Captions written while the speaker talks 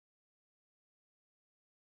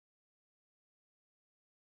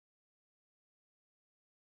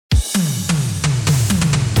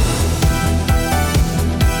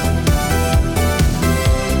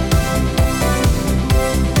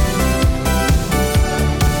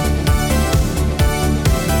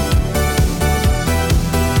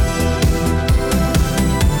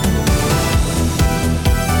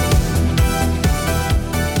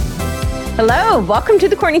Hello, welcome to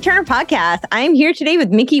the Courtenay Turner podcast. I am here today with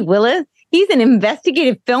Mikki Willis. He's an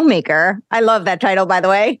investigative filmmaker. I love that title, by the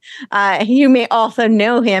way. You may also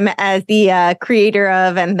know him as the creator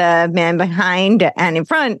of and the man behind and in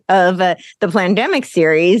front of the Plandemic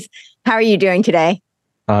series. How are you doing today?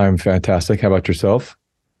 I'm fantastic. How about yourself?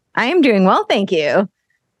 I am doing well, thank you.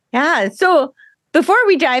 Yeah, so before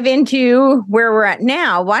we dive into where we're at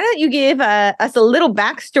now, why don't you give us a little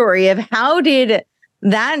backstory of how did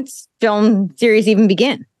that film series even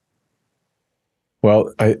begin?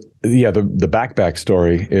 Well, the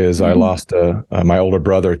backstory is I lost my older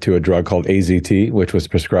brother to a drug called AZT, which was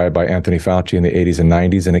prescribed by Anthony Fauci in the 80s and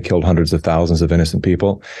 90s, and it killed hundreds of thousands of innocent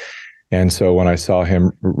people. And so when I saw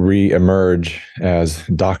him re-emerge as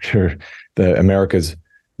the America's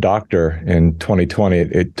doctor in 2020,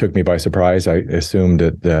 it took me by surprise. I assumed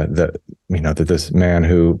that this man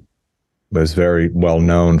who was very well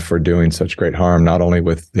known for doing such great harm, not only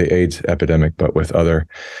with the AIDS epidemic, but with other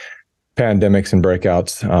pandemics and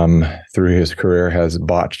breakouts through his career, has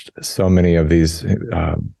botched so many of these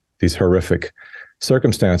horrific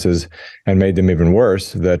circumstances and made them even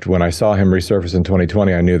worse, that when I saw him resurface in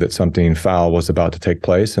 2020, I knew that something foul was about to take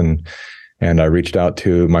place. And I reached out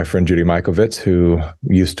to my friend Judy Mikovits, who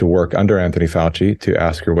used to work under Anthony Fauci, to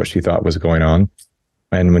ask her what she thought was going on.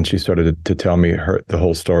 And when she started to tell me the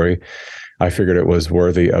whole story, I figured it was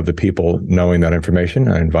worthy of the people knowing that information.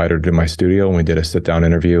 I invited her to my studio and we did a sit-down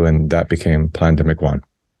interview, and that became Plandemic 1.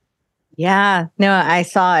 Yeah, no, I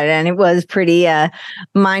saw it and it was pretty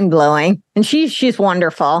mind-blowing. And she's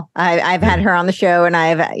wonderful. I've had her on the show and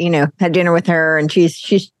I've had dinner with her, and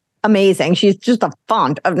she's amazing. She's just a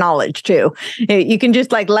font of knowledge too. You can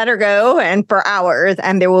just let her go and for hours,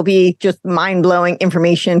 and there will be just mind-blowing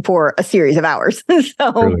information for a series of hours.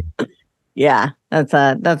 So really? Yeah, that's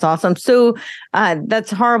awesome. So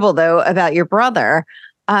that's horrible though about your brother.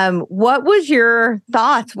 What was your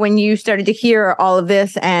thoughts when you started to hear all of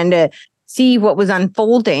this and see what was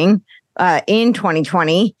unfolding in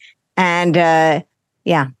 2020? And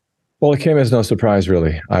yeah. Well, it came as no surprise,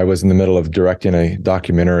 really. I was in the middle of directing a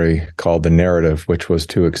documentary called The Narrative, which was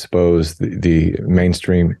to expose the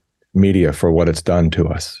mainstream media for what it's done to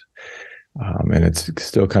us. And it's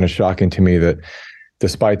still kind of shocking to me that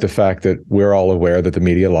despite the fact that we're all aware that the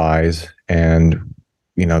media lies, and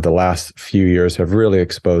the last few years have really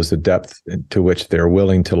exposed the depth to which they're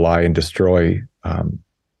willing to lie and destroy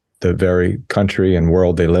the very country and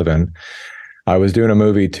world they live in. I was doing a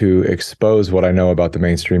movie to expose what I know about the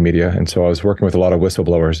mainstream media. And so I was working with a lot of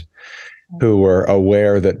whistleblowers who were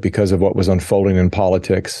aware that because of what was unfolding in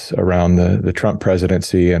politics around the Trump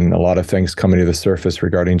presidency, and a lot of things coming to the surface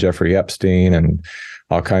regarding Jeffrey Epstein and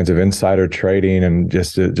all kinds of insider trading and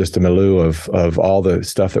just a milieu of all the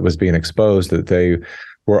stuff that was being exposed, that they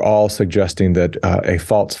were all suggesting that a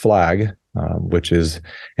false flag, which is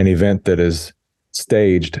an event that is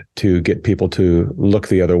staged to get people to look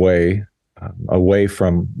the other way, away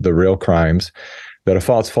from the real crimes, that a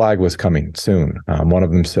false flag was coming soon. One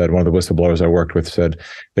of them said, one of the whistleblowers I worked with said,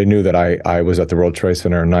 they knew that I was at the World Trade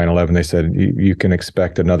Center on 9/11. They said, you can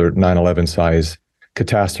expect another 9/11 size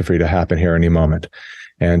catastrophe to happen here any moment.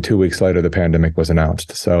 And 2 weeks later, the pandemic was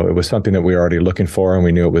announced. So it was something that we were already looking for, and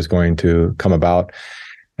we knew it was going to come about.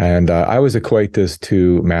 And I always equate this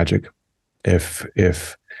to magic. If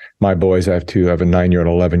my boys, I have a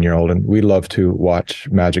 9-year-old, 11-year-old, and we love to watch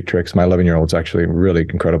magic tricks. My 11-year-old's actually a really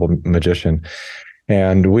incredible magician.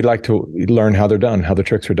 And we like to learn how they're done, how the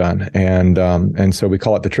tricks are done. And so we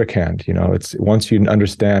call it the trick hand. It's once you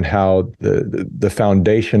understand how the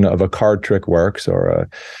foundation of a card trick works, or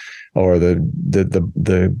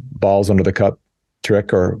the balls under the cup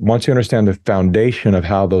trick, or once you understand the foundation of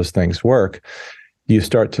how those things work, you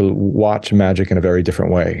start to watch magic in a very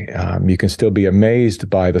different way. You can still be amazed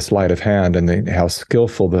by the sleight of hand and how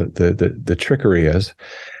skillful the trickery is,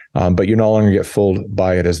 but you no longer get fooled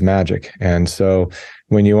by it as magic. And so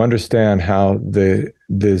when you understand how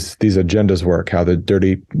these agendas work, how the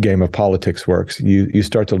dirty game of politics works, you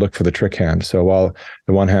start to look for the trick hand. So while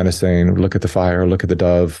the one hand is saying, look at the fire, look at the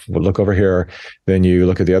dove, look over here, then you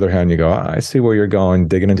look at the other hand, you go, I see where you're going,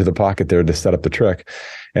 digging into the pocket there to set up the trick.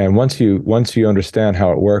 And once you understand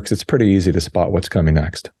how it works, it's pretty easy to spot what's coming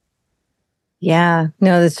next. Yeah,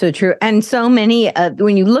 no, that's so true. And so many,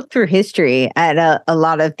 when you look through history at a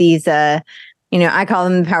lot of these, I call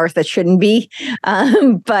them the powers that shouldn't be,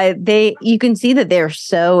 but you can see that they're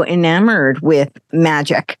so enamored with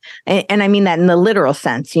magic. And I mean that in the literal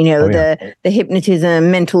sense, the hypnotism,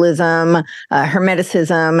 mentalism,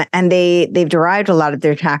 hermeticism, and they've derived a lot of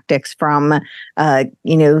their tactics from,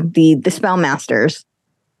 the spell masters.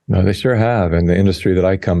 No, they sure have. And the industry that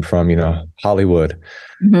I come from, Hollywood.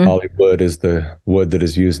 Mm-hmm. Hollywood is the wood that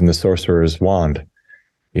is used in the sorcerer's wand.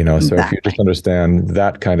 So if you just understand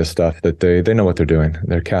that kind of stuff, that they know what they're doing.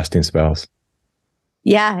 They're casting spells.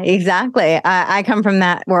 Yeah, exactly. I come from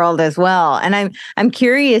that world as well, and I'm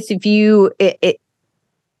curious if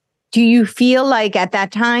do you feel like at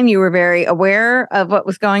that time you were very aware of what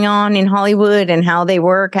was going on in Hollywood and how they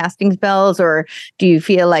were casting spells, or do you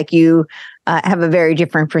feel like you have a very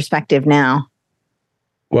different perspective now?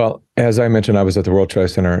 Well, as I mentioned, I was at the World Trade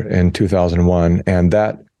Center in 2001, and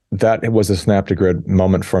that was a snap to grid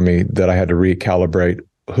moment for me, that I had to recalibrate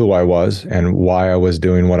who I was and why I was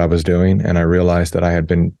doing what I was doing. And I realized that I had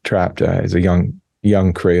been trapped as a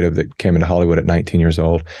young creative that came into Hollywood at 19 years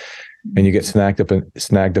old. And you get snagged up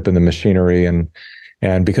in the machinery,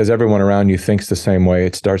 and because everyone around you thinks the same way,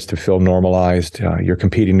 it starts to feel normalized. You're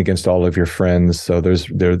competing against all of your friends, so there's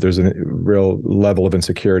a real level of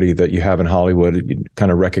insecurity that you have in Hollywood.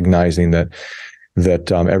 Kind of recognizing that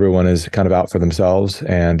everyone is kind of out for themselves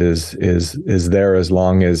and is there as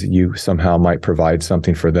long as you somehow might provide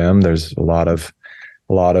something for them. There's a lot of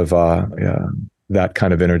that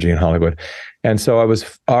kind of energy in Hollywood, and so I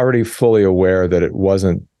was already fully aware that it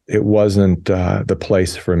wasn't the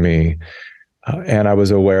place for me. And I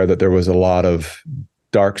was aware that there was a lot of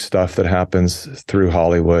dark stuff that happens through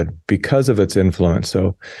Hollywood because of its influence.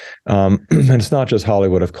 So, and it's not just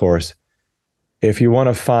Hollywood, of course. If you want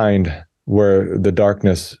to find where the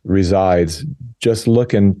darkness resides, just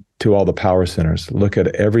look into all the power centers. Look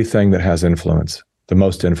at everything that has influence, the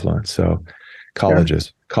most influence. So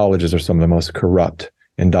colleges are some of the most corrupt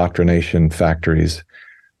indoctrination factories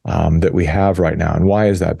that we have right now. And why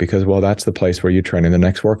is that? Because, well, that's the place where you're training the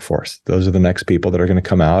next workforce. Those are the next people that are going to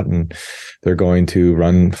come out, and they're going to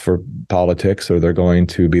run for politics, or they're going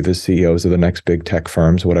to be the CEOs of the next big tech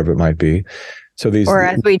firms, whatever it might be. So or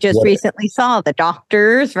as we just recently saw, the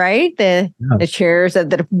doctors, right? The chairs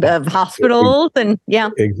of hospitals, and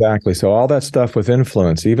exactly. So all that stuff with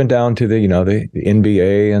influence, even down to the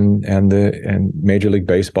NBA and Major League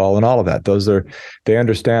Baseball and all of that. They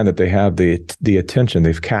understand that they have the attention.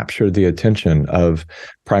 They've captured the attention of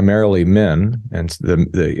primarily men, and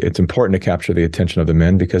it's important to capture the attention of the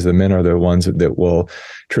men, because the men are the ones that will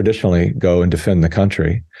traditionally go and defend the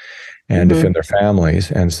country and defend their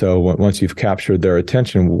families. And so once you've captured their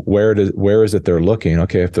attention, where is it they're looking?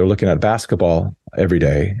 Okay, if they're looking at basketball every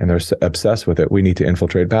day and they're obsessed with it, we need to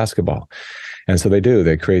infiltrate basketball. And so they do.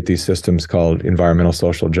 They create these systems called environmental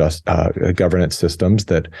social governance systems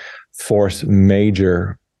that force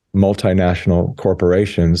major multinational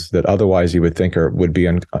corporations that otherwise you would think would be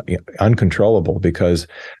uncontrollable because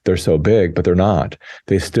they're so big, but they're not.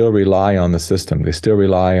 They still rely on the system. They still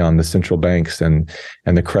rely on the central banks and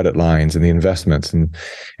the credit lines and the investments.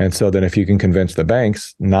 And so then if you can convince the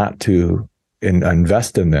banks not to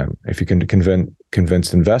invest in them, if you can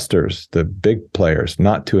convince investors, the big players,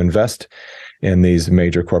 not to invest in these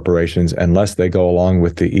major corporations unless they go along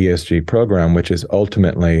with the ESG program, which is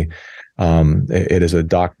ultimately it is a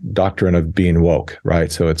doctrine of being woke,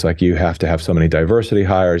 right? So it's like you have to have so many diversity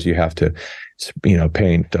hires, you have to,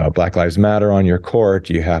 paint Black Lives Matter on your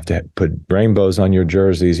court, you have to put rainbows on your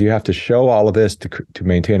jerseys, you have to show all of this to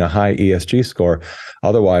maintain a high ESG score.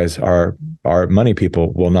 Otherwise, our money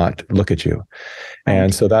people will not look at you. Right.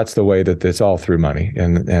 And so that's the way that it's all through money,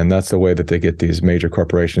 and that's the way that they get these major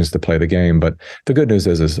corporations to play the game. But the good news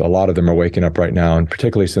is a lot of them are waking up right now, and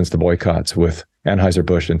particularly since the boycotts with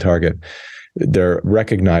Anheuser-Busch and Target, they're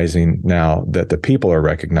recognizing now that the people are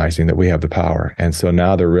recognizing that we have the power. And so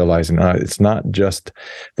now they're realizing it's not just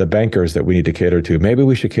the bankers that we need to cater to. Maybe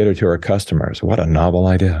we should cater to our customers. What a novel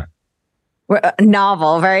idea.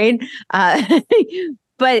 Novel, right?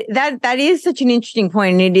 But that is such an interesting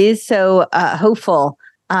point. And it is so hopeful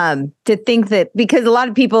to think that, because a lot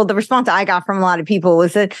of people, the response I got from a lot of people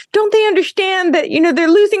was that, don't they understand that, they're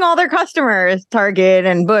losing all their customers, Target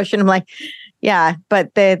and Bush. And I'm like, yeah,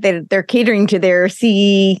 but they're catering to their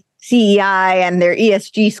CEI and their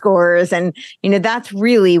ESG scores. And, that's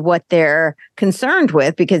really what they're concerned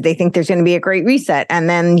with, because they think there's going to be a great reset. And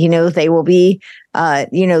then, they will be,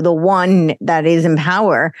 the one that is in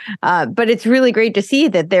power. But it's really great to see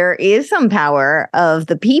that there is some power of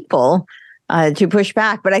the people to push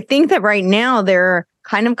back. But I think that right now they're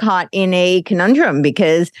kind of caught in a conundrum,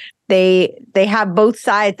 because they have both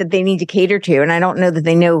sides that they need to cater to. And I don't know that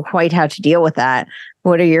they know quite how to deal with that.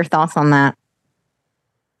 What are your thoughts on that?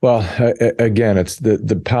 Well, again, it's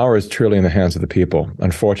the power is truly in the hands of the people.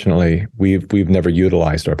 Unfortunately, we've never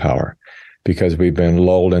utilized our power, because we've been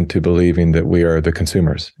lulled into believing that we are the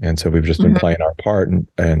consumers. And so we've just been playing our part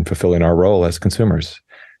and fulfilling our role as consumers.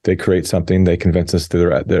 They create something. They convince us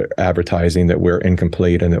through their advertising that we're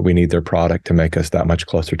incomplete and that we need their product to make us that much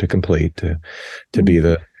closer to complete, to be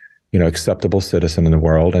the acceptable citizen in the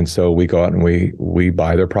world. And so we go out and we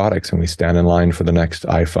buy their products and we stand in line for the next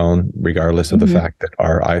iPhone, regardless of the fact that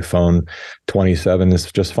our iPhone 27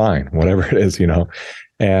 is just fine, whatever it is,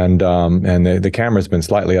 And the camera's been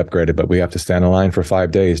slightly upgraded, but we have to stand in line for 5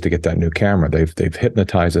 days to get that new camera. They've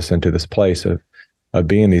hypnotized us into this place of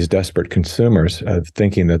being these desperate consumers, of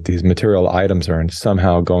thinking that these material items are in some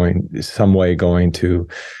way going to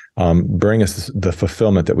bring us the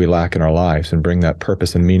fulfillment that we lack in our lives and bring that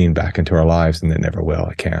purpose and meaning back into our lives, and they never will.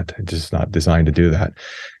 It can't. It's just not designed to do that.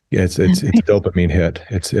 It's a dopamine hit.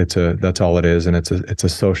 That's all it is, and it's a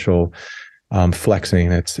social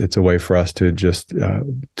flexing. It's a way for us to just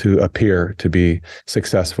to appear to be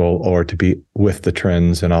successful or to be with the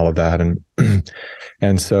trends and all of that.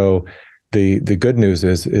 And so the good news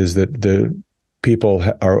is that the people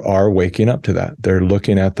are waking up to that. They're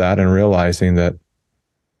looking at that and realizing that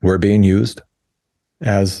we're being used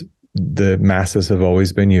as the masses have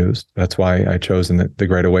always been used. That's why I chose in the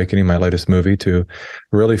Great Awakening, my latest movie, to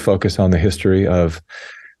really focus on the history of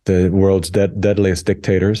the world's deadliest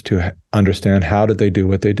dictators, to understand how did they do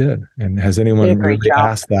what they did. And has anyone really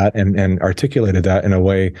asked that and articulated that in a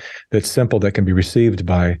way that's simple, that can be received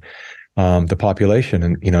by the population?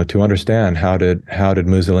 And, to understand how did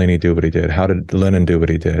Mussolini do what he did? How did Lenin do what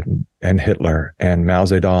he did? And Hitler and Mao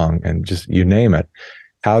Zedong, and just you name it.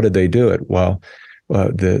 How did they do it? Well,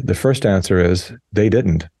 the first answer is they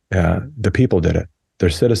didn't. The people did it.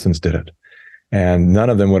 Their citizens did it. And none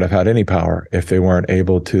of them would have had any power if they weren't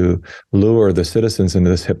able to lure the citizens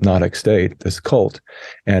into this hypnotic state, this cult,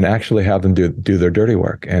 and actually have them do their dirty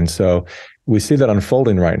work. And so we see that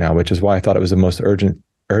unfolding right now, which is why I thought it was the most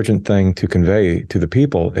urgent thing to convey to the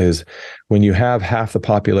people, is when you have half the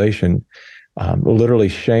population literally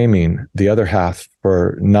shaming the other half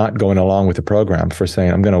for not going along with the program, for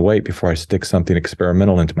saying, I'm going to wait before I stick something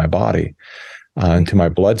experimental into my body, into my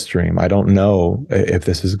bloodstream. I don't know if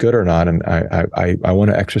this is good or not. And I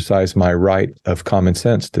want to exercise my right of common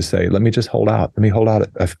sense to say, let me just hold out. Let me hold out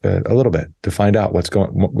a little bit to find out what's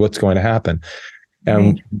going to happen.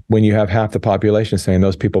 And when you have half the population saying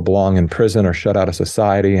those people belong in prison or shut out of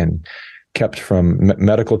society and kept from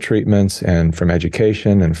medical treatments and from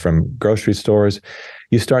education and from grocery stores,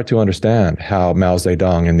 you start to understand how Mao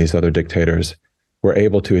Zedong and these other dictators were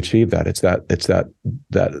able to achieve that. It's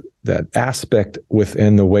that aspect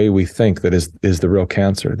within the way we think that is the real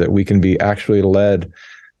cancer, that we can be actually led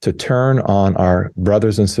to turn on our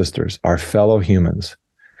brothers and sisters, our fellow humans,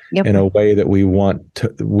 in a way that we want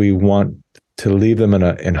to leave them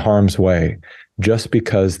in harm's way, just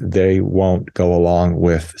because they won't go along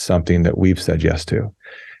with something that we've said yes to.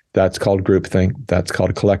 That's called groupthink. That's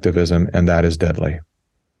called collectivism, and that is deadly.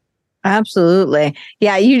 Absolutely.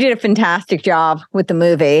 Yeah, you did a fantastic job with the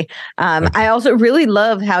movie. I also really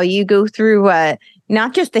love how you go through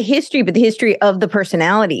not just the history, but the history of the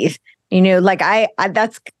personalities. Like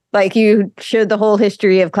that's like you showed the whole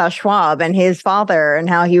history of Klaus Schwab and his father and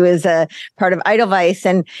how he was a part of Edelweiss.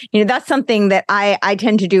 And, that's something that I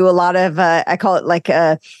tend to do a lot of, I call it like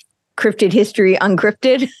a cryptid history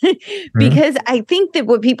uncrypted, because I think that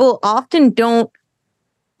what people often don't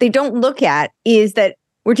look at is that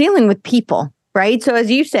we're dealing with people, right? So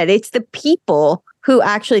as you said, it's the people who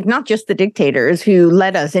actually, not just the dictators who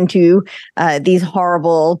led us into these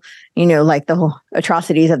horrible, like the whole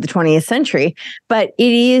atrocities of the 20th century, but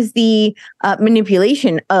it is the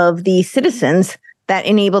manipulation of the citizens that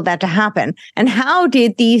enabled that to happen. And how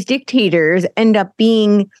did these dictators end up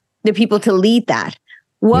being the people to lead that?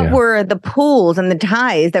 What were the pulls and the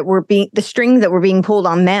ties that were the strings that were being pulled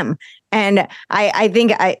on them? And I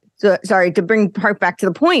think sorry to bring Park back to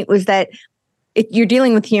the point, was that you're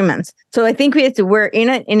dealing with humans. So I think we're in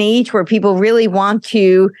an age where people really want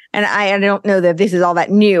to, and I don't know that this is all that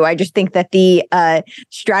new. I just think that the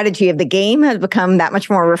strategy of the game has become that much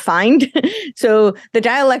more refined. So the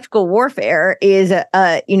dialectical warfare is,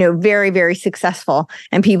 very, very successful,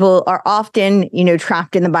 and people are often,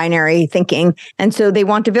 trapped in the binary thinking. And so they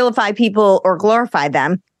want to vilify people or glorify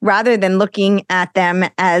them, rather than looking at them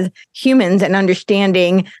as humans and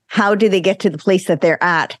understanding how do they get to the place that they're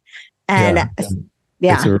at. And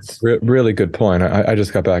it's a really good point. I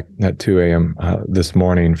just got back at 2 a.m. This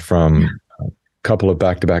morning from a couple of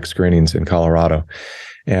back-to-back screenings in Colorado.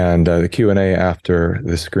 And the Q&A after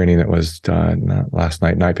the screening that was last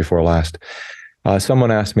night before last,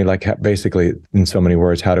 someone asked me, like, basically in so many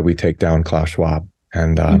words, how do we take down Klaus Schwab?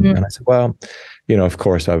 And I said, well, of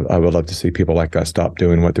course, I would love to see people like that stop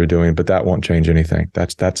doing what they're doing, but that won't change anything.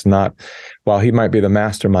 That's not, while he might be the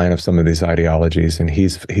mastermind of some of these ideologies, and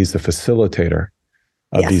he's the facilitator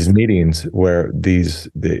of these meetings where they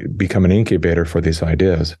become an incubator for these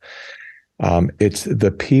ideas. It's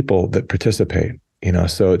the people that participate.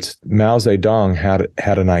 So it's Mao Zedong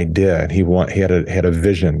had an idea, and he had a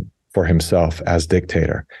vision for himself as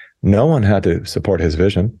dictator. No one had to support his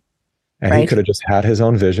vision. And he could have just had his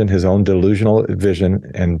own vision, his own delusional vision,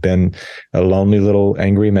 and been a lonely little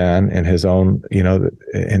angry man in his own,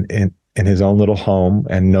 in his own little home,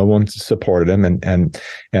 and no one supported him. And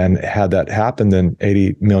had that happened, then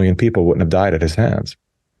 80 million people wouldn't have died at his hands.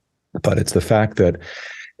 But it's the fact that,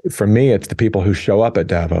 for me, it's the people who show up at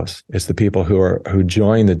Davos. It's the people who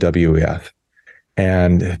join the WEF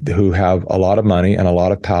and who have a lot of money and a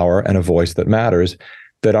lot of power and a voice that matters,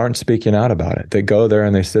 that aren't speaking out about it. They go there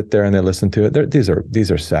and they sit there and they listen to it.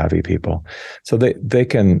 These are savvy people. So they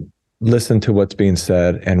can listen to what's being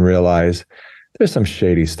said and realize there's some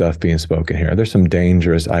shady stuff being spoken here. There's some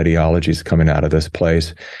dangerous ideologies coming out of this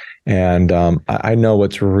place. And I know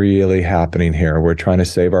what's really happening here. We're trying to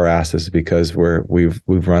save our asses because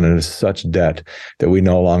we've run into such debt that we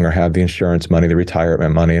no longer have the insurance money, the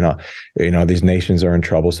retirement money. These nations are in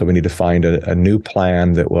trouble. So we need to find a new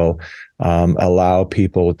plan that will allow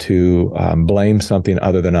people to blame something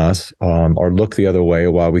other than us, or look the other way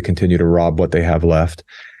while we continue to rob what they have left.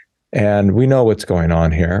 And we know what's going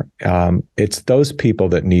on here. It's those people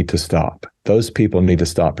that need to stop. Those people need to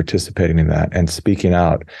stop participating in that and speaking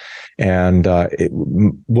out. And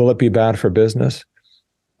will it be bad for business?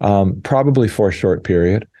 Probably for a short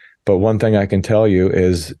period. But one thing I can tell you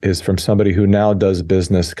is from somebody who now does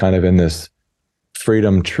business kind of in this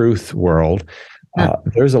freedom truth world,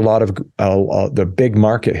 there's a lot of the big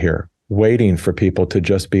market here waiting for people to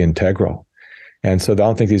just be integral. And so I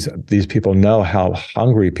don't think these people know how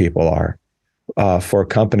hungry people are for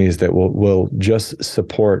companies that will just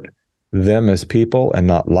support them as people and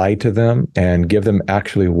not lie to them and give them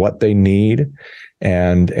actually what they need,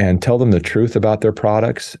 and tell them the truth about their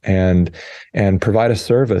products, and provide a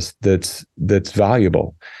service that's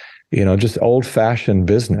valuable. Just old-fashioned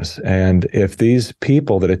business. And if these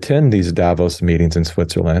people that attend these Davos meetings in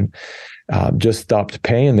Switzerland just stopped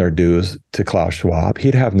paying their dues to Klaus Schwab,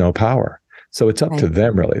 he'd have no power. So it's up to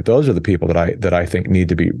them, really. Those are the people that I think need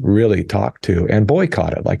to be really talked to and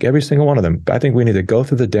boycotted, like every single one of them. I think we need to go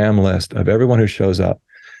through the damn list of everyone who shows up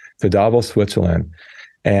to Davos, Switzerland,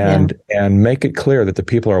 and make it clear that the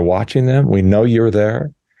people are watching them. We know you're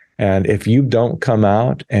there. And if you don't come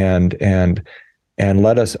out and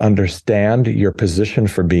let us understand your position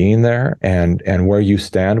for being there and where you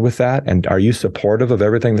stand with that, and are you supportive of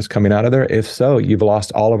everything that's coming out of there? If so, you've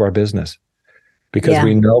lost all of our business. Because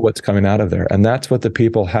we know what's coming out of there. And that's what the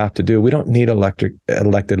people have to do. We don't need elected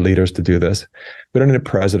leaders to do this. We don't need a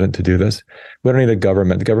president to do this. We don't need a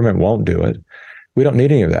government. The government won't do it. We don't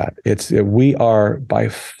need any of that. We are by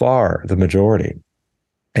far the majority.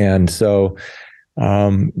 And so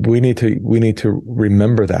we need to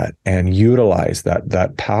remember that and utilize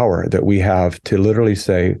that power that we have to literally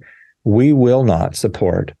say, we will not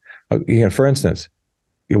support, for instance,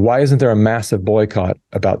 why isn't there a massive boycott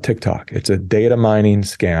about TikTok? It's a data mining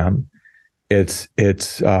scam. It's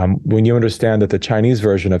when you understand that the Chinese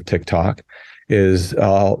version of TikTok is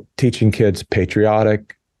teaching kids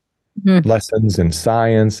patriotic lessons and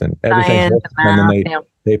science and everything, and then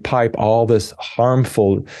they pipe all this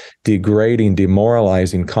harmful, degrading,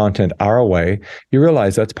 demoralizing content our way. You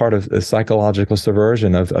realize that's part of a psychological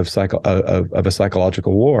subversion of a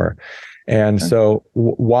psychological war. And so,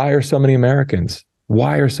 why are so many Americans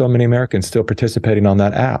still participating on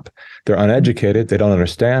that app? They're uneducated. They don't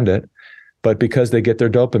understand it. But because they get their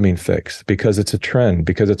dopamine fix, because it's a trend,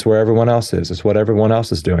 because it's where everyone else is, it's what everyone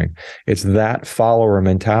else is doing. It's that follower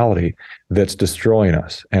mentality that's destroying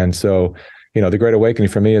us. And so, the Great Awakening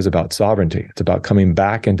for me is about sovereignty. It's about coming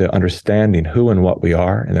back into understanding who and what we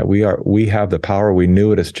are, and that we have the power. We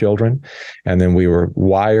knew it as children, and then we were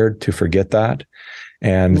wired to forget that.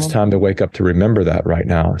 And it's time to wake up to remember that right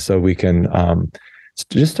now, so we can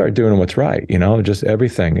just start doing what's right, just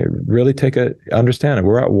everything. Really understand it.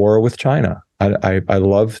 We're at war with China. I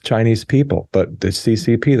love Chinese people, but the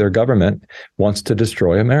CCP, their government, wants to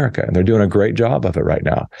destroy America, and they're doing a great job of it right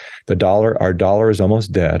now. Our dollar is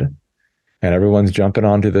almost dead, and everyone's jumping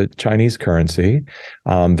onto the Chinese currency.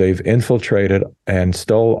 They've infiltrated and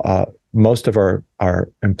stole most of our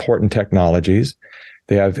important technologies.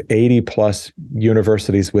 They have 80 plus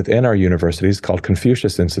universities within our universities called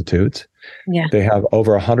Confucius Institutes. Yeah. They have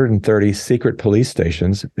over 130 secret police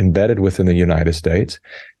stations embedded within the United States.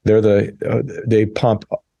 They pump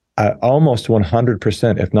almost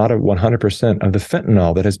 100%, if not 100% of the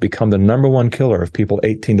fentanyl that has become the number one killer of people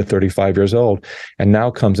 18 to 35 years old, and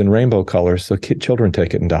now comes in rainbow colors, so children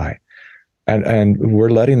take it and die. And we're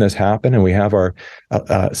letting this happen, and we have our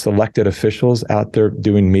selected officials out there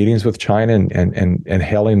doing meetings with China and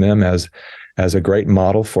hailing them as a great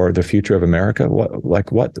model for the future of America.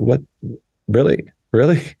 What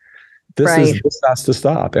really? This has to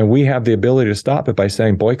stop. And we have the ability to stop it by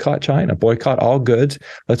saying, boycott China, boycott all goods.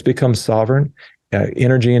 Let's become sovereign,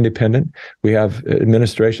 energy independent. We have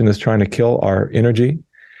administration that's trying to kill our energy,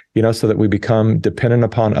 so that we become dependent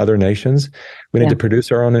upon other nations. We need to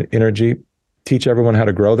produce our own energy, teach everyone how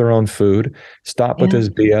to grow their own food, stop with this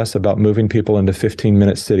BS about moving people into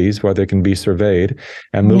 15-minute cities where they can be surveyed,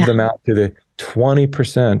 and move them out to the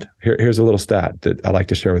 20%. Here's a little stat that I like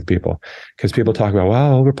to share with people, because people talk about,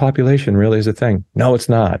 wow, overpopulation really is a thing. No, it's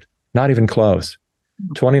not. Not even close.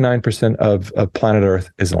 29% of planet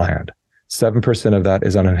Earth is land. 7% of that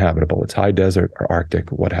is uninhabitable. It's high desert or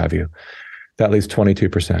Arctic, what have you. That leaves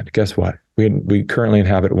 22%. Guess what? We currently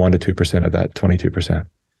inhabit 1% to 2% of that 22%.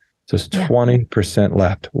 So it's 20%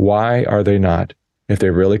 left. Why are they not, if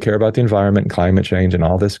they really care about the environment and climate change and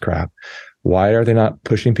all this crap, why are they not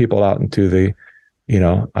pushing people out into the,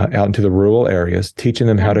 out into the rural areas, teaching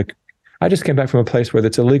them how to? I just came back from a place where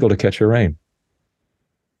it's illegal to catch your rain.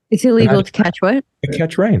 It's illegal to catch what? To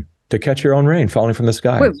catch rain, to catch your own rain falling from the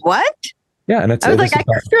sky. Wait, what? Yeah, and I was like,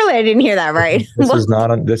 surely I didn't hear that right. This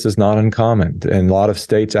is not uncommon, and a lot of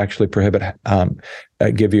states actually prohibit,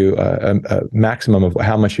 give you a maximum of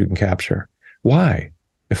how much you can capture. Why?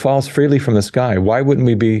 It falls freely from the sky. Why wouldn't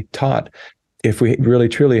we be taught, if we really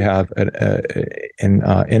truly have an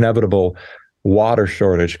inevitable water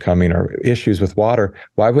shortage coming or issues with water?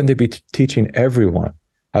 Why wouldn't they be teaching everyone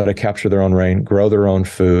how to capture their own rain, grow their own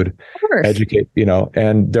food, educate?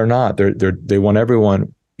 And they're not. They want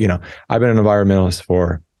everyone. I've been an environmentalist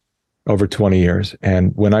for over 20 years.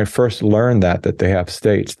 And when I first learned that they have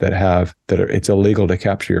states it's illegal to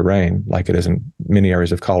capture your rain, like it is in many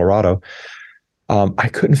areas of Colorado, I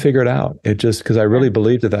couldn't figure it out. Because I really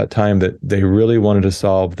believed at that time that they really wanted to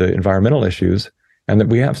solve the environmental issues, and that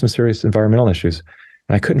we have some serious environmental issues.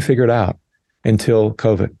 And I couldn't figure it out until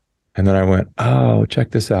COVID. And then I went, oh,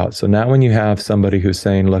 check this out. So now when you have somebody who's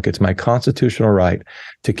saying, look, it's my constitutional right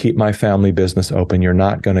to keep my family business open, you're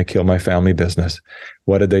not going to kill my family business.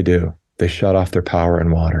 What did they do? They shut off their power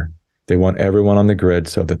and water. They want everyone on the grid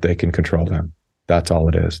so that they can control them. That's all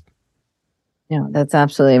it is. Yeah, that's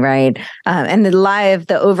absolutely right. And the lie of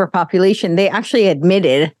the overpopulation, they actually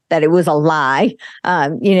admitted that it was a lie.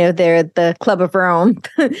 They're the Club of Rome,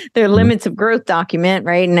 their limits of growth document,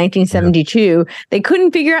 right, in 1972. They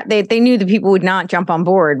couldn't figure out, they knew that people would not jump on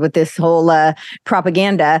board with this whole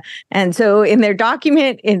propaganda. And so in their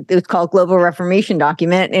document, it was called Global Reformation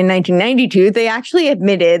Document in 1992, they actually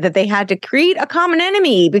admitted that they had to create a common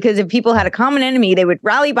enemy, because if people had a common enemy, they would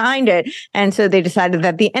rally behind it. And so they decided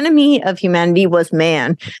that the enemy of humanity was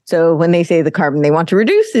man. So when they say the carbon they want to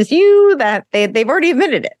reduce is you, that they've already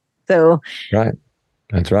admitted it. So right,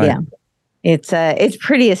 that's right. Yeah, it's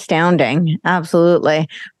pretty astounding. Absolutely.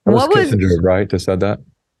 What was Kissinger, right? That said that?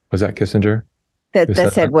 Was that Kissinger? That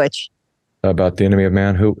said which? About the enemy of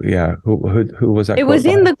man. Who was that? It was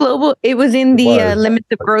in the global. It was in the limits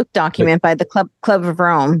of growth document by the Club of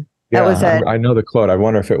Rome. That was I know the quote. I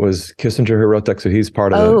wonder if it was Kissinger who wrote that. So he's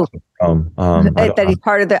part of that he's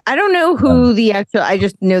part of the. I don't know who the actual. I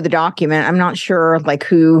just know the document. I'm not sure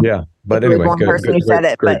who. Yeah. But anyway, one person who said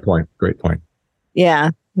it. Great point. Yeah.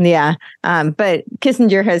 But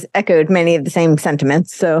Kissinger has echoed many of the same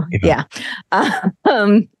sentiments. So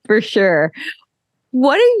for sure.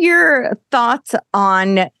 What are your thoughts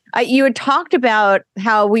on? You had talked about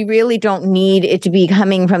how we really don't need it to be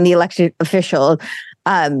coming from the elected official,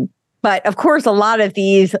 but of course, a lot of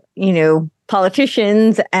these,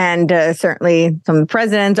 politicians and certainly some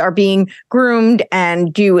presidents are being groomed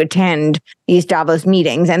and do attend these Davos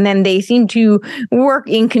meetings. And then they seem to work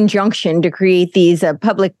in conjunction to create these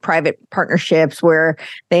public-private partnerships where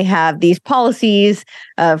they have these policies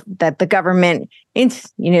that the government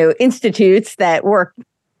institutes that work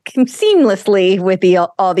seamlessly with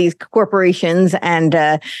all these corporations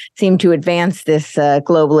and seem to advance this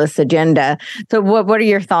globalist agenda. So what are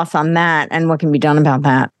your thoughts on that, and what can be done about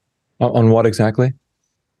that? On what exactly?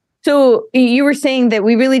 So you were saying that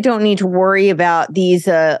we really don't need to worry about these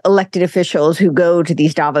elected officials who go to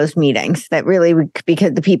these Davos meetings, that really,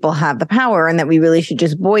 because the people have the power, and that we really should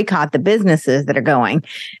just boycott the businesses that are going.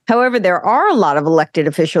 However, there are a lot of elected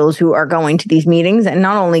officials who are going to these meetings, and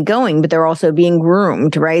not only going, but they're also being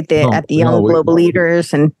groomed, right? At the young global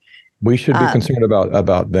leaders. And We should be concerned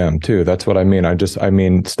about them too. That's what I mean. I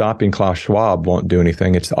mean, stopping Klaus Schwab won't do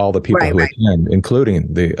anything. It's all the people who attend,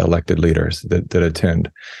 including the elected leaders that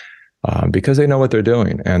attend, because they know what they're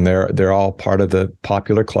doing, and they're all part of the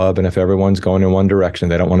popular club. And if everyone's going in one direction,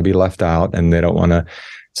 they don't want to be left out, and they don't want to.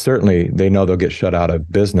 Certainly, they know they'll get shut out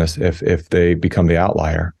of business if they become the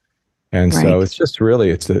outlier. And so it's just really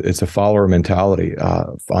it's a follower mentality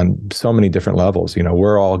on so many different levels. You know,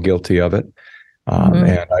 we're all guilty of it.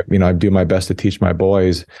 And I do my best to teach my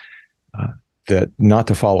boys that not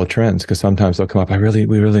to follow trends, because sometimes they'll come up, we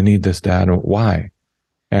really need this, Dad. And why?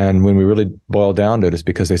 And when we really boil down to it, it's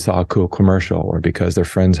because they saw a cool commercial or because their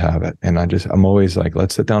friends have it. And I'm always like,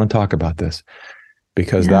 let's sit down and talk about this,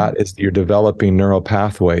 because that is, you're developing neural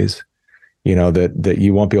pathways, you know, that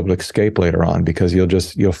you won't be able to escape later on, because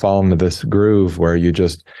you'll fall into this groove where you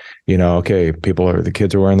just, you know, okay, the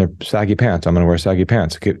kids are wearing their saggy pants, I'm going to wear saggy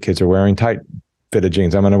pants. Kids are wearing tight fitted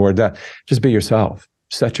jeans, I'm going to wear that. Just be yourself.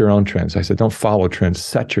 Set your own trends. I said, don't follow trends.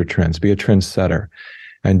 Set your trends. Be a trendsetter,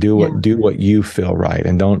 and do what you feel right,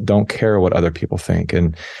 and don't care what other people think.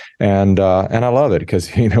 And I love it,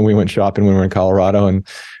 because you know, we went shopping when we were in Colorado, and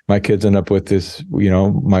my kids end up with this, you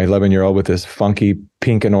know, my 11-year-old with this funky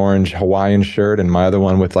pink and orange Hawaiian shirt, and my other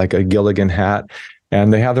one with like a Gilligan hat.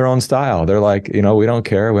 And they have their own style. They're like, you know, we don't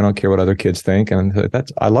care what other kids think. And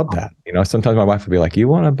I love that. You know, sometimes my wife would be like, you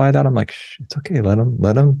want to buy that? I'm like, shh, it's okay. Let them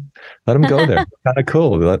go there. Kind of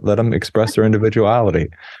cool. Let them express their individuality.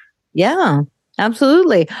 Yeah,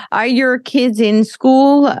 absolutely. Are your kids in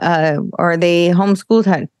school? Or are they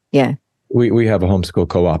homeschooled? Yeah. We have a homeschool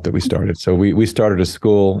co-op that we started. So we started a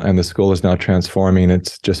school, and the school is now transforming.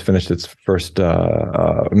 It's just finished its first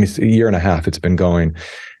a year and a half it's been going.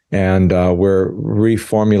 And we're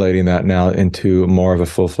reformulating that now into more of a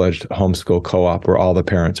full-fledged homeschool co-op where all the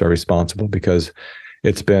parents are responsible, because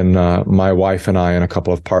it's been my wife and I and a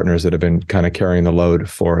couple of partners that have been kind of carrying the load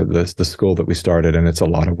for the school that we started, and it's a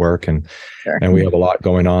lot of work, and we have a lot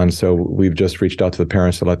going on. So we've just reached out to the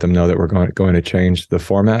parents to let them know that we're going to change the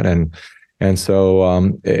format, and so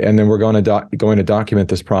and then we're going to document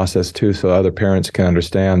this process too, so other parents can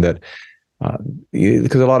understand that.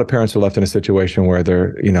 Because a lot of parents are left in a situation where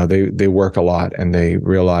they work a lot, and they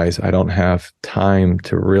realize, I don't have time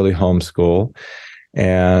to really homeschool,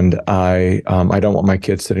 and I don't want my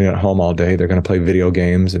kids sitting at home all day. They're going to play video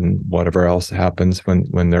games and whatever else happens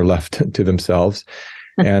when they're left to themselves,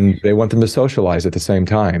 and they want them to socialize at the same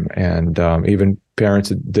time. And even parents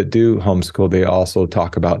that do homeschool, they also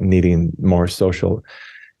talk about needing more social,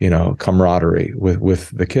 you know, camaraderie with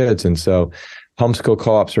the kids. And so homeschool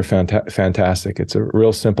co-ops are fantastic. It's a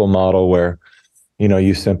real simple model where, you know,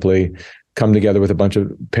 you simply come together with a bunch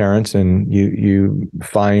of parents, and you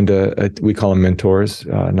find we call them mentors,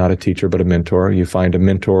 not a teacher, but a mentor. You find a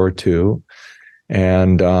mentor or two,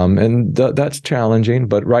 and that's challenging.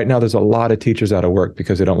 But right now, there's a lot of teachers out of work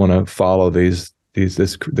because they don't want to follow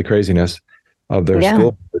the craziness of their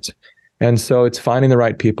school boards. And so it's finding the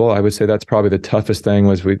right people. I would say that's probably the toughest thing,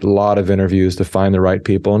 was a lot of interviews to find the right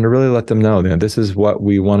people and to really let them know that this is what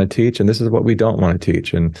we want to teach and this is what we don't want to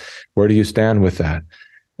teach. And where do you stand with that?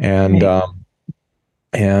 And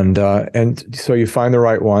so you find the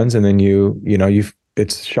right ones, and then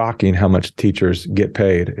it's shocking how much teachers get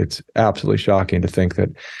paid. It's absolutely shocking to think that,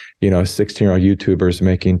 you know, 16-year-old YouTubers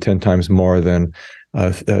making 10 times more than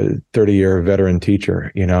a 30-year veteran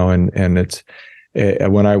teacher, you know, and it's,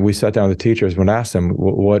 when we sat down with the teachers, when I asked them,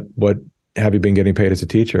 what have you been getting paid as a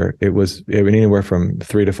teacher? It went anywhere from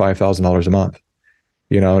 $3,000 to $5,000 a month.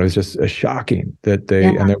 You know, it was just shocking that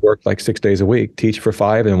and they work like 6 days a week, teach for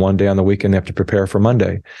 5, and 1 day on the weekend they have to prepare for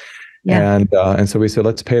Monday. Yeah. And so we said,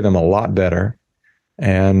 let's pay them a lot better.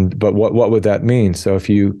 But what would that mean? So if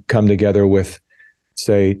you come together with,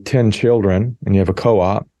 say, 10 children, and you have a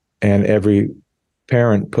co-op, and every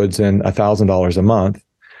parent puts in $1,000 a month,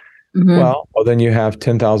 well, then you have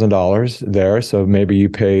 $10,000 there. So maybe you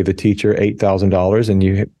pay the teacher $8,000, and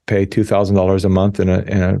you pay $2,000 a month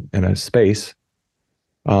in a space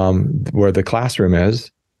where the classroom is.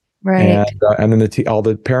 Right. And then all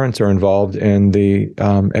the parents are involved in the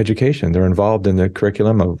education. They're involved in the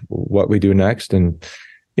curriculum of what we do next. And,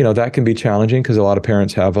 you know, that can be challenging because a lot of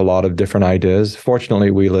parents have a lot of different ideas. Fortunately,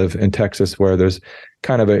 we live in Texas, where there's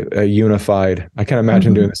kind of a unified, I can't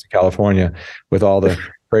imagine doing this in California with all the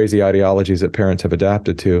crazy ideologies that parents have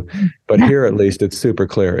adapted to. But here, at least, it's super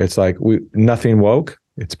clear. It's like nothing woke.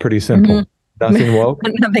 It's pretty simple. Nothing woke.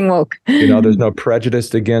 Nothing woke. You know, there's no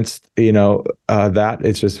prejudice against, you know, that.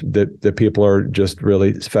 It's just that the people are just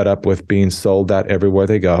really fed up with being sold that everywhere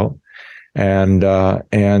they go. And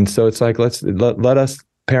so it's like, let us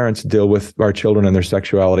parents deal with our children and their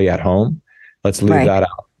sexuality at home. Let's leave that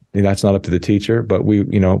out. That's not up to the teacher, but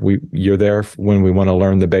you're there when we want to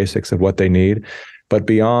learn the basics of what they need. But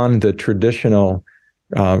beyond the traditional,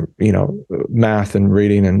 math and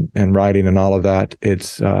reading and writing and all of that,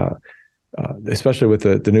 it's especially with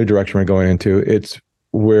the new direction we're going into, it's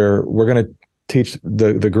where we're going to teach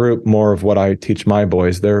the group more of what I teach my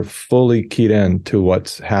boys. They're fully keyed in to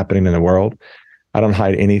what's happening in the world. I don't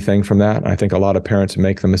hide anything from that. I think a lot of parents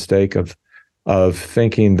make the mistake of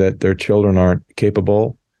thinking that their children aren't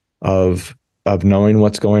capable of knowing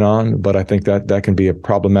what's going on. But I think that can be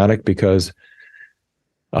problematic because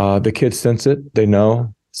the kids sense it. They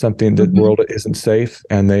know something, that world isn't safe,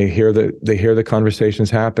 and they hear the conversations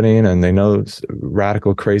happening, and they know it's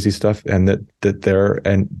radical, crazy stuff, and that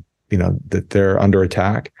they're under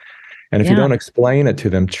attack. And if you don't explain it to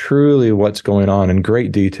them truly what's going on in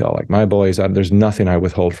great detail, like my boys, there's nothing I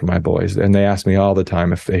withhold from my boys. And they ask me all the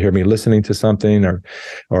time, if they hear me listening to something or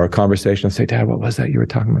a conversation, they'll say, Dad, what was that you were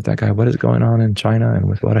talking about, that guy? What is going on in China? And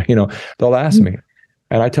with what, they'll ask me.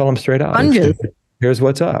 And I tell them straight out, here's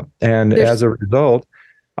what's up. And as a result,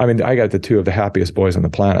 I got the two of the happiest boys on the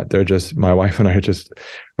planet. They're just, my wife and I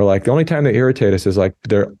we're like, the only time they irritate us is like,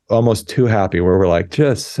 they're almost too happy, where we're like,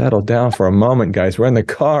 just settle down for a moment, guys. We're in the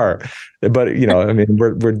car. But,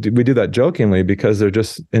 we do that jokingly because they're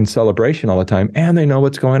just in celebration all the time, and they know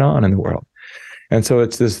what's going on in the world. And so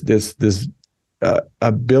it's this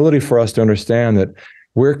ability for us to understand that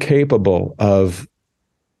we're capable of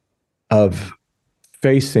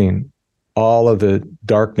facing all of the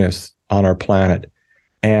darkness on our planet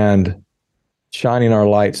and shining our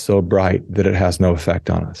light so bright that it has no effect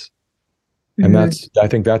on us. And I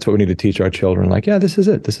think that's what we need to teach our children. Like, yeah, this is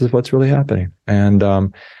it. This is what's really happening. And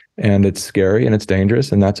it's scary and it's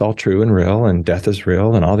dangerous, and that's all true and real, and death is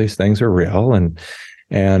real, and all these things are real. And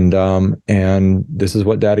this is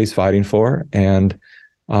what Daddy's fighting for. And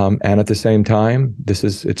at the same time,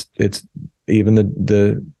 it's even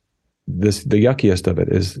the yuckiest of it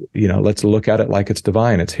is, let's look at it like it's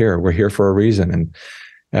divine. It's here. We're here for a reason. And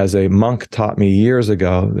as a monk taught me years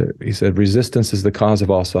ago, he said, resistance is the cause of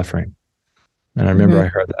all suffering. And I remember I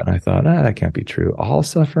heard that and I thought, that can't be true. All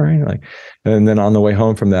suffering? And then on the way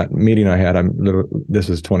home from that meeting I had, this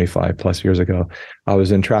was 25 plus years ago, I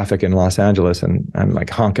was in traffic in Los Angeles, and I'm like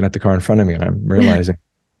honking at the car in front of me, and I'm realizing,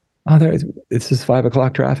 it's this 5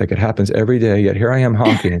 o'clock traffic. It happens every day. Yet here I am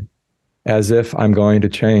honking as if I'm going to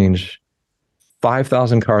change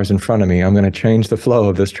 5,000 cars in front of me. I'm going to change the flow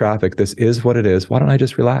of this traffic. This is what it is. Why don't I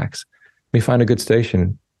just relax? Let me find a good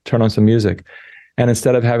station, turn on some music. And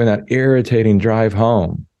instead of having that irritating drive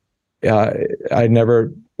home, traffic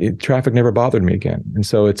never bothered me again. And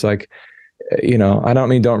so it's like, I don't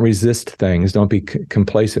mean don't resist things, don't be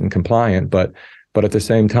complacent and compliant, but at the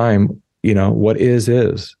same time, what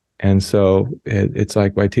is. And so it's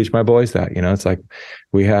like, I teach my boys that, it's like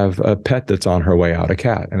we have a pet that's on her way out, a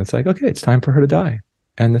cat. And it's like, okay, it's time for her to die.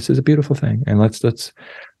 And this is a beautiful thing. And let's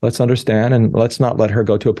understand, and let's not let her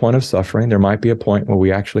go to a point of suffering. There might be a point where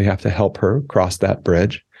we actually have to help her cross that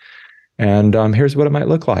bridge. And here's what it might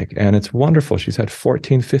look like. And it's wonderful. She's had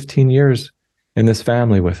 14, 15 years in this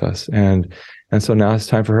family with us. And so now it's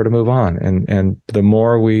time for her to move on. And the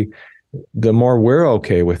more we're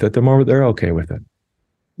okay with it, the more they're okay with it.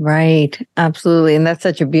 Right. Absolutely. And that's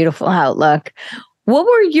such a beautiful outlook. What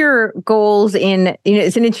were your goals in,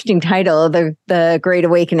 it's an interesting title, the Great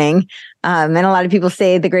Awakening. And a lot of people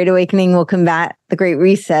say the Great Awakening will combat the Great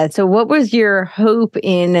Reset. So what was your hope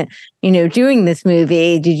in, doing this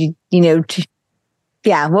movie? Did you,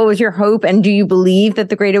 what was your hope? And do you believe that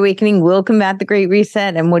the Great Awakening will combat the Great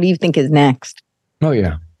Reset? And what do you think is next? Oh,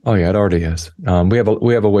 yeah. It already is. We have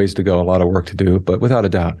a ways to go, a lot of work to do, but without a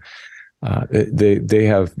doubt, they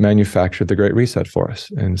have manufactured the Great Reset for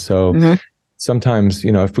us. And so sometimes,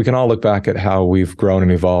 if we can all look back at how we've grown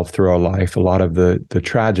and evolved through our life, a lot of the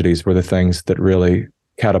tragedies were the things that really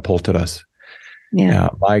catapulted us. Yeah.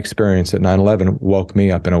 My experience at 9/11 woke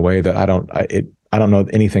me up in a way that I don't know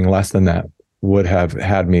anything less than that would have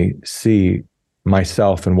had me see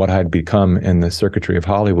myself and what I'd become in the circuitry of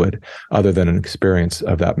Hollywood, other than an experience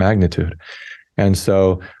of that magnitude. And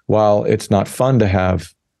so while it's not fun to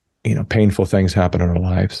have painful things happen in our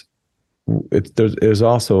lives, there's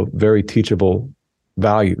also very teachable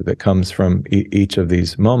value that comes from each of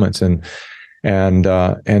these moments, and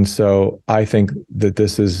so I think that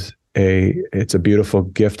it's a beautiful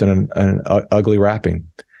gift and an ugly wrapping.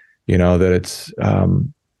 That it's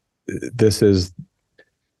this is.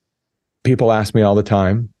 People ask me all the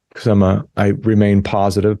time, because I remain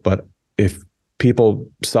positive, but if people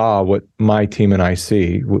saw what my team and I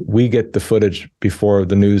see, we get the footage before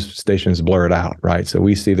the news stations blur it out, right? So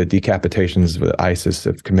we see the decapitations that ISIS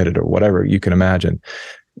have committed or whatever you can imagine.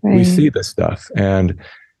 We see this stuff, and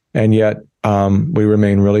yet we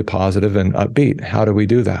remain really positive and upbeat. How do we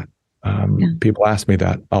do that? People ask me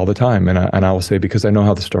that all the time, and I will say, because I know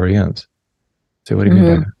how the story ends. I say, what do you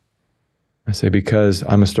mean by that? I say, because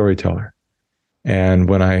I'm a storyteller, and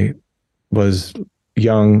when I was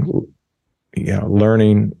young,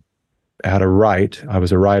 learning how to write, I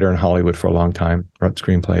was a writer in Hollywood for a long time, wrote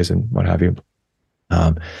screenplays and what have you.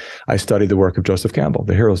 I studied the work of Joseph Campbell,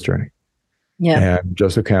 The Hero's Journey. Yeah. And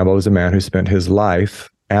Joseph Campbell is a man who spent his life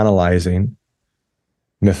analyzing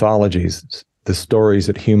mythologies, the stories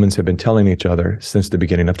that humans have been telling each other since the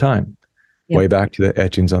beginning of time, way back to the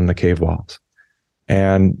etchings on the cave walls.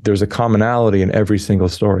 And there's a commonality in every single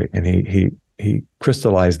story. And he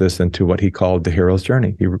crystallized this into what he called the hero's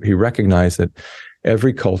journey. He recognized that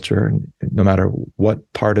every culture, no matter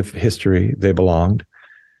what part of history they belonged,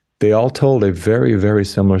 they all told a very, very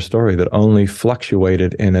similar story that only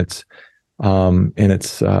fluctuated in its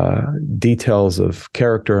details of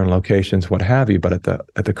character and locations, what have you. But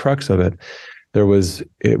at the crux of it, it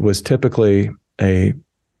was typically a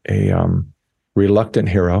reluctant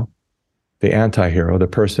hero, the anti-hero, the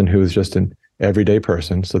person who is just an everyday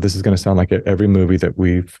person. So this is going to sound like every movie that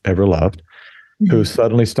we've ever loved, who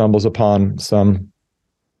suddenly stumbles upon some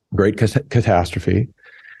great catastrophe.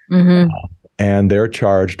 And they're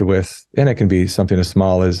charged with, and it can be something as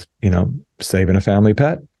small as, saving a family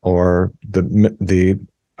pet, or the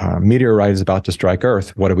meteorite is about to strike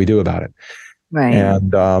Earth. What do we do about it? Right.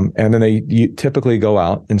 And then they typically go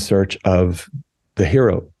out in search of the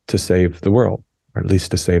hero to save the world, or at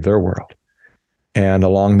least to save their world. And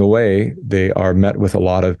along the way, they are met with a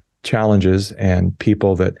lot of challenges and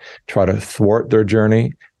people that try to thwart their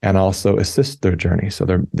journey and also assist their journey. So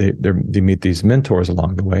they meet these mentors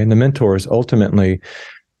along the way, and the mentors ultimately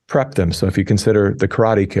prep them. So if you consider the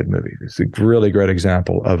Karate Kid movie, it's a really great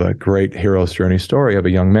example of a great hero's journey story of a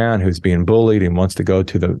young man who's being bullied and wants to go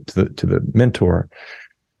to the mentor,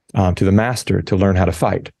 to the master, to learn how to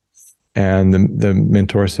fight. And the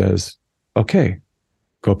mentor says, "Okay,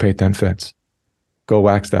 go paint that fence, go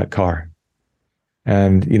wax that car."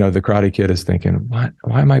 And, the Karate Kid is thinking, why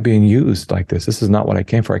am I being used like this? This is not what I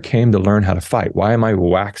came for. I came to learn how to fight. Why am I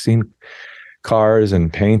waxing cars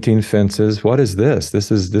and painting fences? What is this? This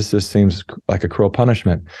just seems like a cruel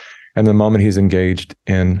punishment. And the moment he's engaged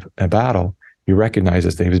in a battle, he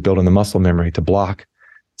recognizes that he was building the muscle memory to block,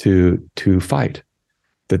 to fight.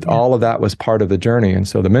 That all of that was part of the journey. And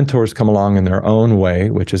so the mentors come along in their own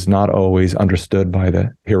way, which is not always understood by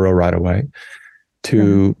the hero right away,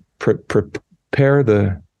 to prepare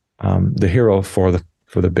the hero for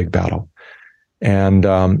the big battle, and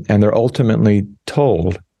they're ultimately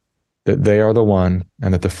told that they are the one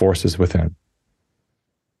and that the force is within,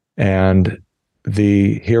 and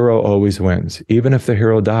the hero always wins. Even if the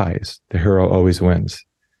hero dies, the hero always wins.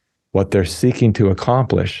 What they're seeking to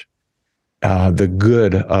accomplish, the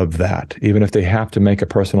good of that, even if they have to make a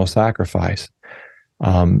personal sacrifice,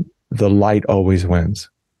 the light always wins.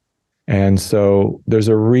 And so there's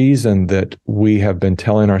a reason that we have been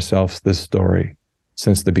telling ourselves this story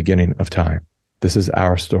since the beginning of time. This is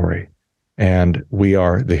our story, and we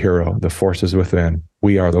are the hero. The force is within.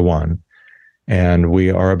 We are the one. And we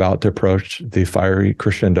are about to approach the fiery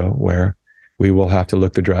crescendo where we will have to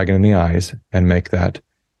look the dragon in the eyes and make that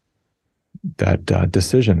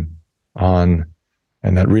decision on,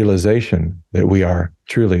 and that realization that we are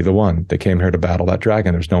truly the one that came here to battle that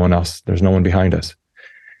dragon. There's no one else. There's no one behind us.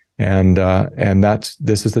 And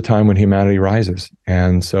this is the time when humanity rises.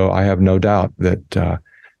 And so I have no doubt that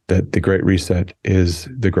the Great Reset is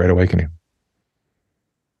the Great Awakening.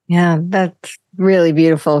 Yeah, that's really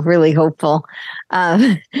beautiful, really hopeful.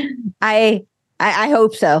 I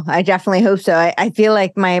hope so. I definitely hope so. I feel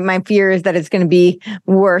like my fear is that it's going to be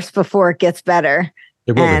worse before it gets better.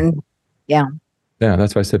 It will be. Yeah,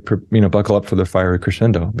 that's why I said, buckle up for the fiery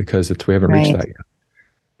crescendo, because we haven't reached that yet.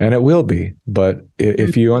 And it will be, but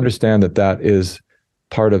if you understand that is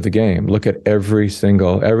part of the game, look at every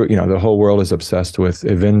the whole world is obsessed with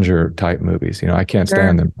Avenger type movies. I can't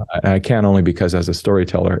stand them. I can't, only because as a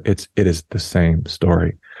storyteller, it is the same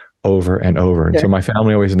story over and over. And so my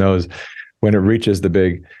family always knows when it reaches the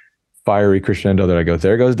big fiery crescendo that I go,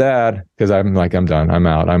 there goes Dad, because I'm like, I'm done. I'm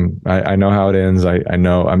out. I know how it ends. I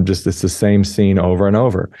know it's the same scene over and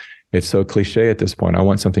over. It's so cliche at this point. I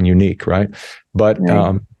want something unique, right? But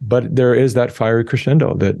there is that fiery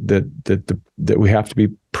crescendo that we have to be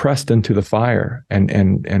pressed into the fire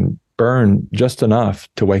and burn just enough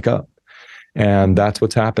to wake up, and that's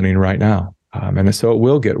what's happening right now. And so it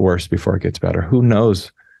will get worse before it gets better. Who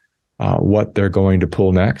knows what they're going to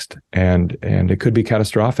pull next, and it could be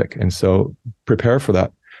catastrophic. And so prepare for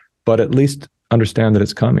that. But at least understand that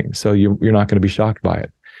it's coming. So you're not going to be shocked by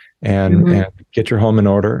it. And get your home in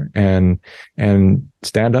order and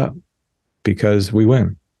stand up, because we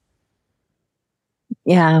win.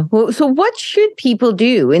 Yeah. Well, so what should people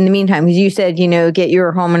do in the meantime? Because you said, get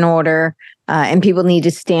your home in order, and people need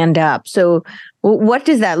to stand up. So what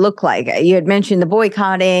does that look like? You had mentioned the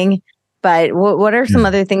boycotting, but what are some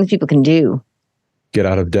other things people can do? Get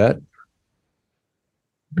out of debt,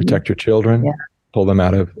 protect your children, pull them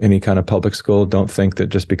out of any kind of public school. Don't think that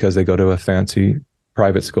just because they go to a fancy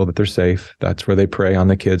private school that they're safe. That's where they prey on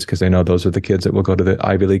the kids, because they know those are the kids that will go to the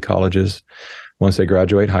Ivy League colleges once they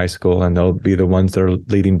graduate high school, and they'll be the ones that are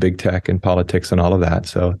leading big tech and politics and all of that.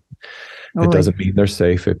 So it doesn't mean they're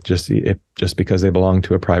safe. It just because they belong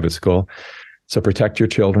to a private school. So protect your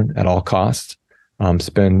children at all costs.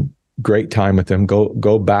 Spend great time with them.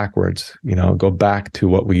 Go backwards. Go back to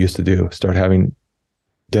what we used to do. Start having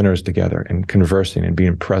dinners together and conversing and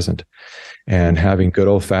being present and having good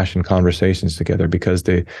old-fashioned conversations together, because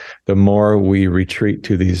the more we retreat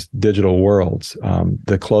to these digital worlds,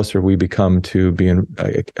 the closer we become to being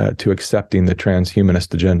to accepting the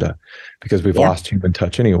transhumanist agenda, because we've lost human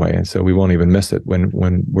touch anyway, and so we won't even miss it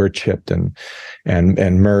when we're chipped and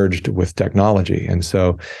merged with technology. And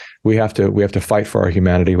so we have to fight for our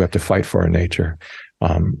humanity. We have to fight for our nature.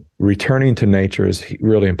 Returning to nature is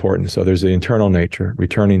really important. So there's the internal nature,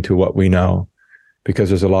 returning to what we know, because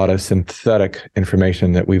there's a lot of synthetic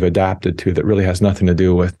information that we've adapted to that really has nothing to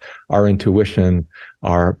do with our intuition,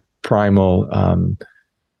 our primal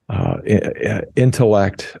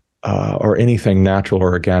intellect, or anything natural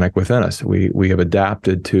or organic within us. We have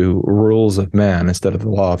adapted to rules of man instead of the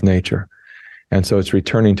law of nature. And so it's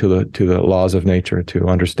returning to the laws of nature to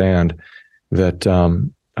understand that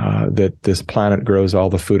that this planet grows all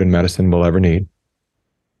the food and medicine we'll ever need,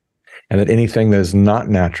 and that anything that is not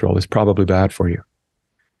natural is probably bad for you.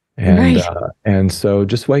 And and so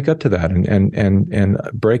just wake up to that and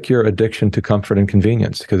break your addiction to comfort and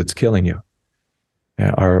convenience, because it's killing you.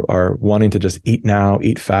 Are wanting to just eat now,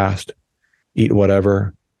 eat fast, eat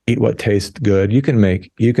whatever, eat what tastes good. You can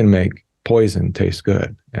make poison taste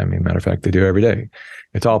good. I mean, matter of fact, they do every day.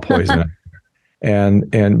 It's all poison.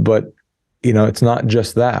 But it's not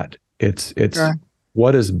just that. It's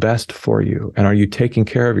what is best for you, and are you taking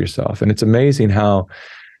care of yourself? And it's amazing how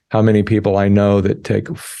many people I know that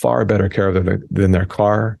take far better care of than their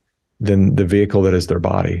car, than the vehicle that is their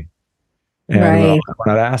body. And when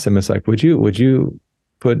I'd ask them, it's like, would you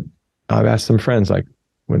put? I've asked some friends, like,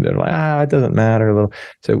 when they're like, it doesn't matter.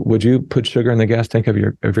 So would you put sugar in the gas tank of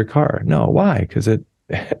your car? No, why? Because it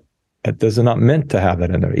does not meant to have that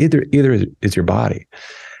in there. Either is your body.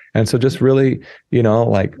 And so just really,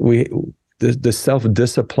 the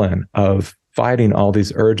self-discipline of fighting all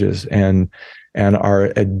these urges and our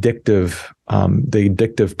addictive, the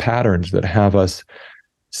addictive patterns that have us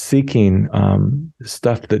seeking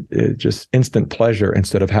stuff that is just instant pleasure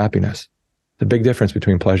instead of happiness. The big difference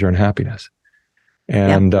between pleasure and happiness.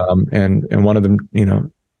 And one of them,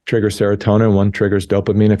 triggers serotonin, one triggers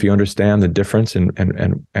dopamine. If you understand the difference and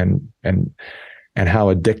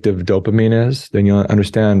how addictive dopamine is, then you'll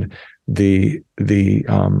understand the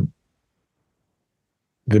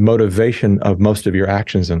motivation of most of your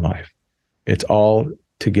actions in life. It's all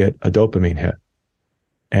to get a dopamine hit.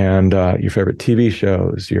 And your favorite TV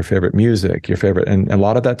shows, your favorite music, and a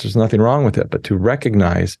lot of that, there's nothing wrong with it, but to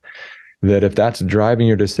recognize that if that's driving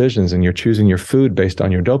your decisions and you're choosing your food based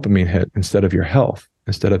on your dopamine hit instead of your health,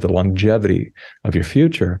 instead of the longevity of your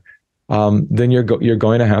future, then you're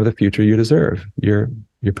going to have the future you deserve. You're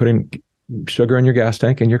putting sugar in your gas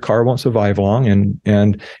tank, and your car won't survive long.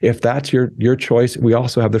 And if that's your choice, we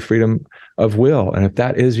also have the freedom of will. And if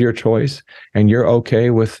that is your choice, and you're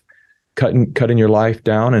okay with cutting your life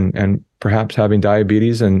down and perhaps having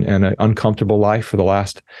diabetes and an uncomfortable life for the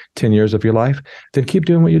last 10 years of your life, then keep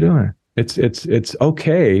doing what you're doing. It's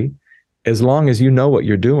okay, as long as you know what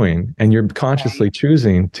you're doing and you're consciously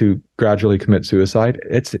choosing to gradually commit suicide.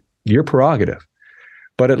 It's your prerogative,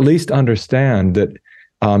 but at least understand that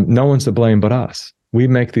no one's to blame but us. We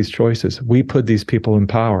make these choices. We put these people in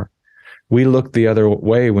power. We look the other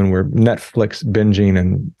way when we're Netflix binging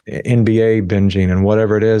and NBA binging and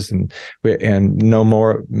whatever it is, and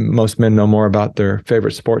most men know more about their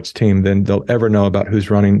favorite sports team than they'll ever know about who's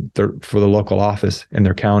running for the local office in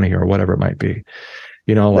their county or whatever it might be.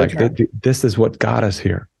 This is what got us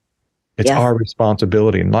here. It's our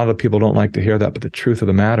responsibility. And a lot of people don't like to hear that, but the truth of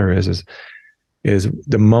the matter is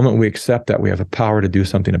the moment we accept that, we have the power to do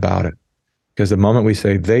something about it. Because the moment we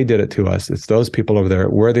say they did it to us, it's those people over there,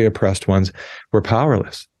 we're the oppressed ones, we're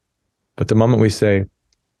powerless. But the moment we say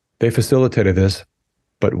they facilitated this,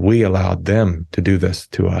 but we allowed them to do this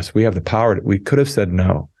to us. We have the power. We could have said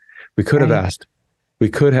no. We could have asked. We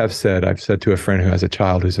could have said, I've said to a friend who has a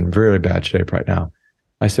child who's in very bad shape right now,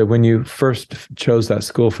 I said, when you first chose that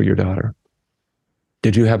school for your daughter,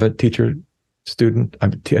 did you have a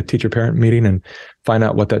teacher-parent meeting and find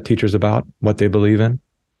out what that teacher's about, what they believe in?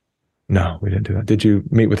 No, we didn't do that. Did you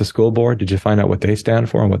meet with the school board? Did you find out what they stand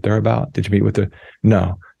for and what they're about? Did you meet with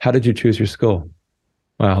No. How did you choose your school?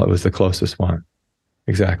 Well, it was the closest one.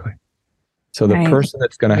 Exactly. So the person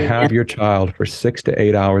that's going to have your child for 6 to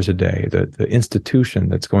 8 hours a day, the institution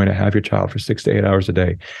that's going to have your child for 6 to 8 hours a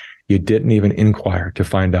day, you didn't even inquire to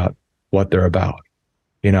find out what they're about,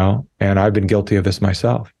 and I've been guilty of this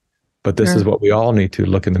myself. But this is what we all need to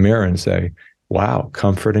look in the mirror and say, wow,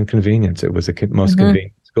 comfort and convenience. It was the most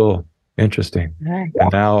convenient school. Interesting. And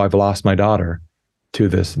now I've lost my daughter to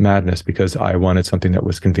this madness because I wanted something that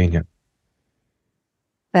was convenient.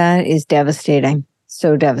 That is devastating.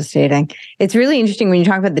 So devastating. It's really interesting when you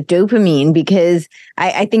talk about the dopamine, because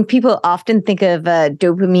I think people often think of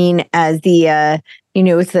dopamine as the,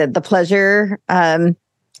 it's the pleasure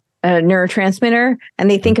neurotransmitter, and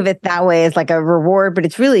they think of it that way as like a reward, but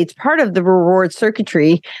it's part of the reward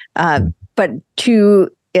circuitry, but to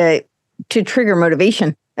trigger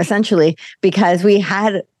motivation, essentially, because we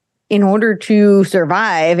had, in order to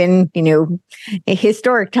survive in,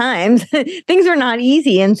 historic times, things are not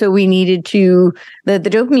easy. And so we needed the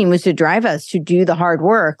dopamine was to drive us to do the hard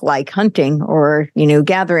work, like hunting or,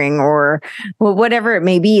 gathering or whatever it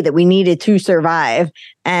may be that we needed to survive.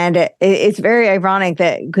 And it's very ironic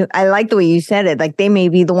that I like the way you said it, like they may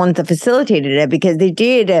be the ones that facilitated it, because they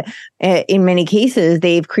did, in many cases,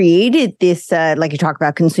 they've created this, like you talk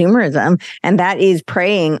about consumerism, and that is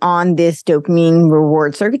preying on this dopamine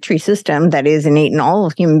reward circuitry system that is innate in all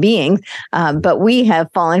of human beings. But we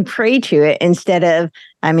have fallen prey to it instead of,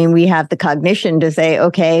 we have the cognition to say,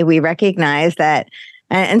 okay, we recognize that.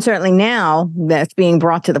 And certainly now that's being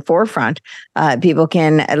brought to the forefront. People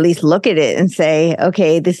can at least look at it and say,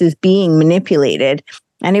 okay, this is being manipulated.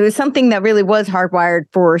 And it was something that really was hardwired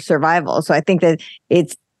for survival. So I think that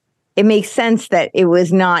it makes sense that it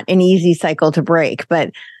was not an easy cycle to break,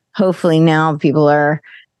 but hopefully now people are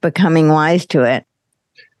becoming wise to it.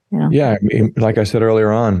 Yeah, like I said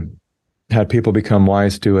earlier on, had people become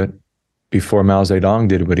wise to it before Mao Zedong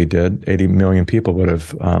did what he did, 80 million people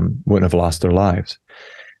wouldn't have lost their lives.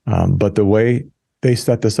 But the way they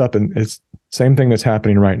set this up, and it's the same thing that's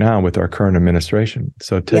happening right now with our current administration.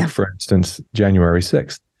 So take, for instance, January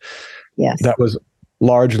 6th. Yes. That was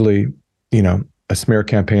largely, a smear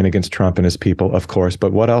campaign against Trump and his people, of course.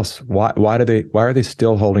 But what else? Why are they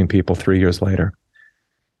still holding people 3 years later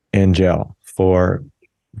in jail for,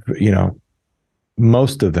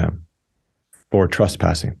 most of them for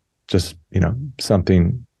trespassing? Just,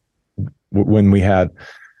 something when we had,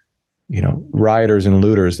 rioters and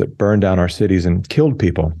looters that burned down our cities and killed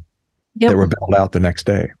people that were bailed out the next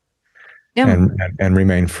day and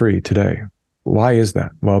remain free today. Why is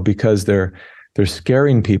that? Well, because they're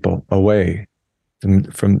scaring people away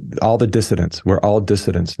from all the dissidents. We're all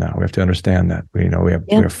dissidents now. We have to understand that. We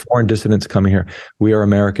have foreign dissidents coming here. We are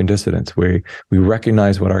American dissidents. We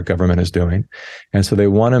recognize what our government is doing. And so they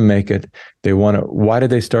want to make it, why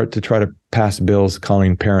did they start to try to pass bills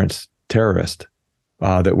calling parents terrorists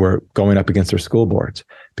that were going up against their school boards?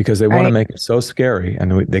 Because they want to make it so scary.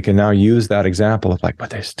 And they can now use that example of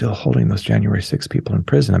but they're still holding those January 6 people in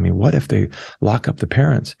prison. What if they lock up the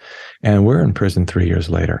parents and we're in prison 3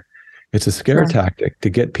 years later? It's a scare tactic to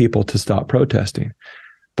get people to stop protesting.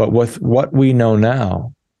 But with what we know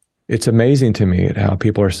now, it's amazing to me at how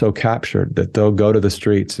people are so captured that they'll go to the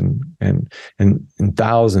streets and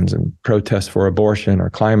thousands and protest for abortion or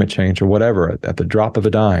climate change or whatever at the drop of a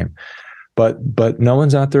dime. But no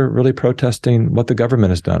one's out there really protesting what the government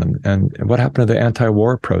has done and what happened to the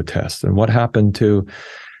anti-war protests and what happened to,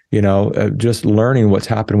 just learning what's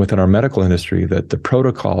happened within our medical industry, that the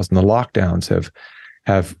protocols and the lockdowns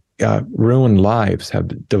have ruined lives,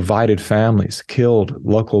 have divided families, killed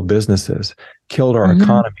local businesses, killed our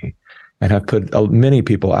economy, and have put many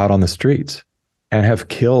people out on the streets and have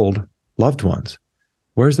killed loved ones.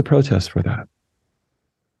 Where's the protest for that?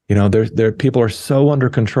 People are so under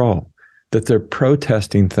control that they're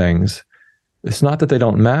protesting things. It's not that they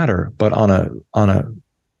don't matter, but on a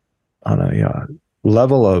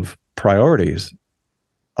level of priorities,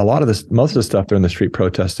 most of the stuff they're in the street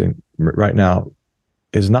protesting right now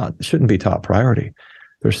shouldn't be top priority.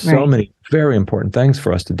 There's so many very important things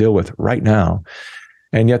for us to deal with right now.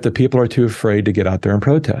 And yet the people are too afraid to get out there and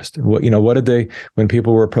protest. When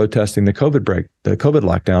people were protesting the COVID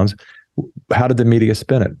lockdowns, how did the media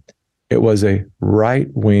spin it? It was a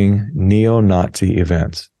right-wing neo-Nazi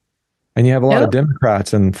event. And you have a lot of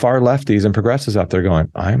Democrats and far lefties and progressives out there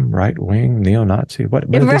going, I'm right-wing neo-Nazi. What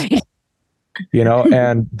is this? You know,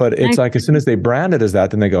 but it's like, as soon as they brand it as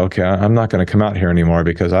that, then they go, okay, I'm not going to come out here anymore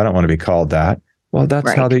because I don't want to be called that. Well,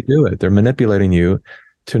 that's how they do it. They're manipulating you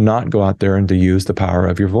to not go out there and to use the power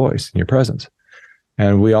of your voice and your presence.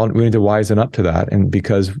 And we need to wisen up to that. And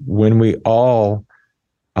because when we all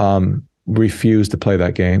refuse to play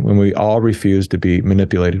that game, when we all refuse to be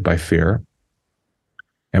manipulated by fear,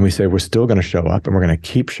 and we say we're still going to show up and we're going to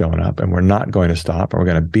keep showing up and we're not going to stop and we're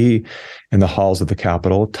going to be in the halls of the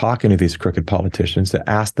Capitol talking to these crooked politicians to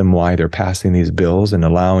ask them why they're passing these bills and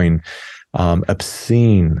allowing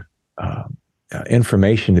obscene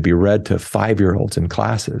information to be read to 5-year-olds in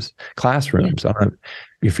classrooms. I don't know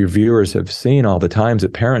if your viewers have seen all the times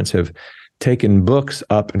that parents have taken books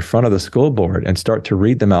up in front of the school board and start to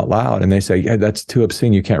read them out loud. And they say, yeah, that's too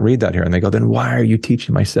obscene. You can't read that here. And they go, then why are you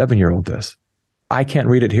teaching my 7-year-old this? I can't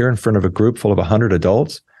read it here in front of a group full of 100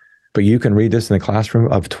 adults, but you can read this in the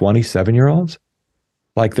classroom of 27-year-olds?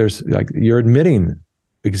 Like you're admitting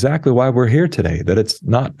exactly why we're here today, that it's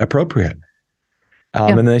not appropriate.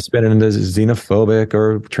 And then they spin it into xenophobic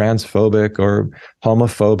or transphobic or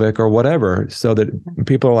homophobic or whatever, so that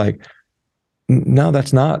people are like, no,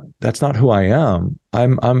 that's not who I am. I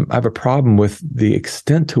have a problem with the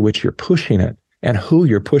extent to which you're pushing it and who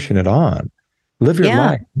you're pushing it on. Live your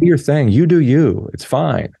life, do your thing. You do you. It's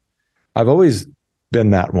fine. I've always been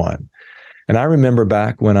that one. And I remember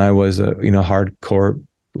back when I was a hardcore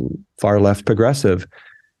far left progressive,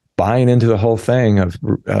 buying into the whole thing of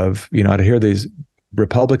I'd hear these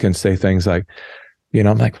Republicans say things like,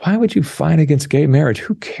 I'm like, why would you fight against gay marriage?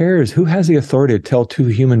 Who cares? Who has the authority to tell two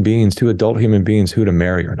adult human beings who to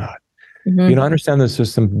marry or not? Mm-hmm. I understand there's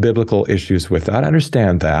just some biblical issues with that. I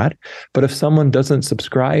understand that. But if someone doesn't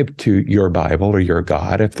subscribe to your Bible or your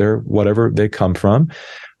God, if they're whatever they come from,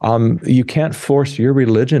 you can't force your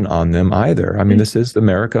religion on them either. I mean, this is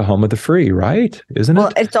America, home of the free, right? Isn't it?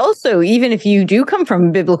 Well, it's also, even if you do come from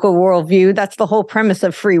a biblical worldview, that's the whole premise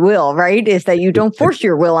of free will, right? Is that you don't force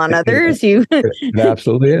your will on others. It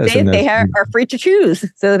absolutely is. They are free to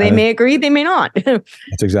choose. So they may agree, they may not.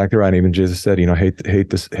 That's exactly right. Even Jesus said, hate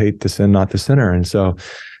the sin, not the sinner. And so,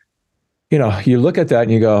 you look at that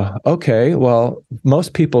and you go, okay, well,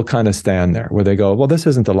 most people kind of stand there where they go, well, this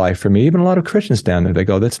isn't the life for me. Even a lot of Christians stand there. They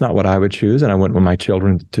go, that's not what I would choose. And I wouldn't want my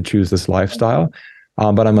children to choose this lifestyle.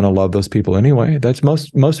 But I'm going to love those people anyway. That's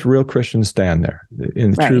most real Christians stand there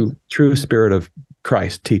in the true spirit of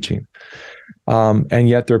Christ teaching. And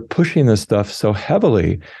yet they're pushing this stuff so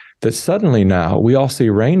heavily that suddenly now we all see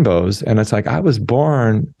rainbows. And it's like, I was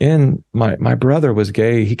born in, my brother was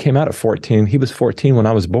gay. He came out at 14. He was 14 when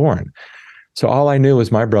I was born. So all I knew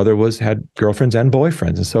was my brother had girlfriends and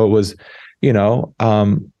boyfriends. And so it was, we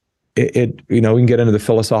can get into the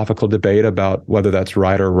philosophical debate about whether that's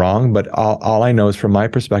right or wrong, but all I know is from my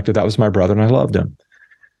perspective, that was my brother and I loved him.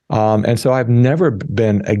 And so I've never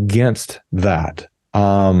been against that.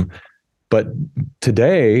 But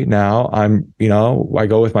today now I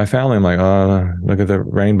go with my family. I'm like, oh, look at the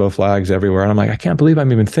rainbow flags everywhere. And I'm like, I can't believe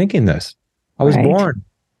I'm even thinking this. I was born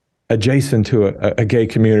adjacent to a gay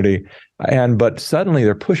community. But suddenly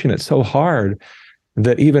they're pushing it so hard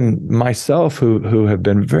that even myself, who have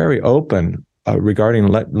been very open regarding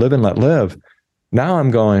live and let live, now I'm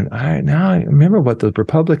going, now I remember what the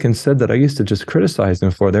Republicans said that I used to just criticize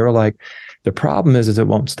them for. They were like, the problem is it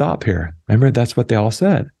won't stop here. Remember, that's what they all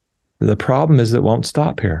said. The problem is it won't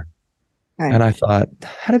stop here. Right. And I thought,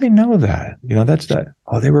 how do they know that? That's that.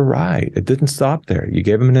 Oh, they were right. It didn't stop there. You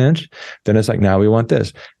gave them an inch. Then it's like, now we want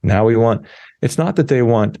this. Now we want. It's not that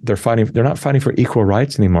they're not fighting for equal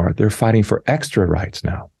rights anymore. They're fighting for extra rights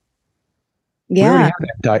now. Yeah. We already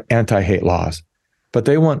have anti-hate laws, but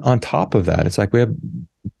they want on top of that. It's like we have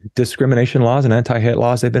discrimination laws and anti-hate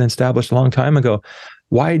laws. They've been established a long time ago.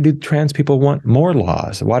 Why do trans people want more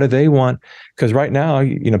laws? Why do they want, because right now,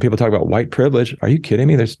 people talk about white privilege. Are you kidding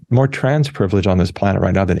me? There's more trans privilege on this planet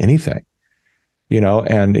right now than anything.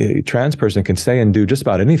 And a trans person can say and do just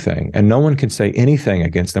about anything, and no one can say anything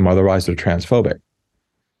against them, otherwise they're transphobic.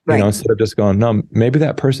 Right. Instead of just going, no, maybe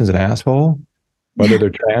that person's an asshole, whether they're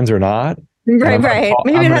trans or not. Right.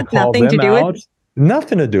 Maybe it has nothing to do with.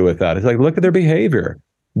 Nothing to do with that. It's like, look at their behavior.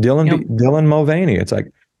 Dylan Mulvaney. It's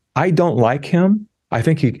like, I don't like him. I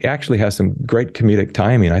think he actually has some great comedic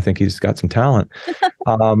timing. I think he's got some talent.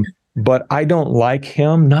 But I don't like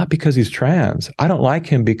him, not because he's trans. I don't like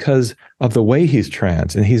him because of the way he's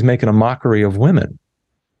trans and he's making a mockery of women.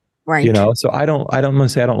 Right. So I don't want to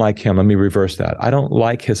say I don't like him. Let me reverse that. I don't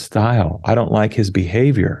like his style. I don't like his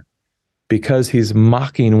behavior. because he's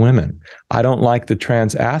mocking women. I don't like the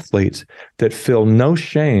trans athletes that feel no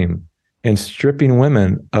shame in stripping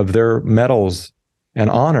women of their medals and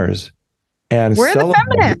honors and Where are the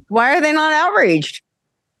celebrating. feminists? Why are they not outraged?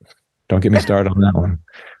 Don't get me started on that one.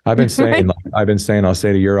 I've been saying, I'll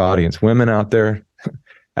say to your audience, women out there,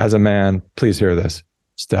 as a man, please hear this,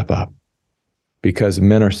 step up. Because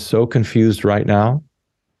men are so confused right now.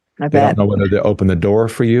 They don't know whether to open the door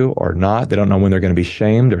for you or not. They don't know when they're going to be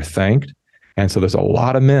shamed or thanked. And so there's a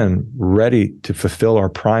lot of men ready to fulfill our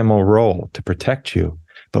primal role to protect you,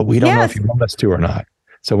 but we don't know if you want us to or not.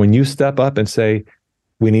 So when you step up and say,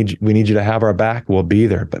 we need you to have our back, we'll be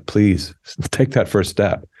there, but please take that first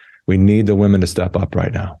step. We need the women to step up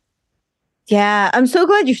right now. Yeah, I'm so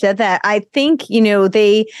glad you said that. I think,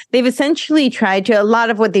 they've essentially tried to, a lot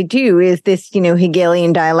of what they do is this,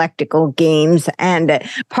 Hegelian dialectical games. And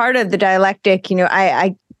part of the dialectic,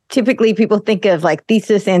 I typically people think of like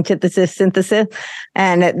thesis, antithesis, synthesis.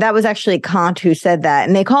 And that was actually Kant who said that.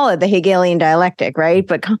 And they call it the Hegelian dialectic, right?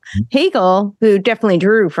 But Hegel, who definitely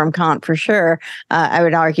drew from Kant for sure, I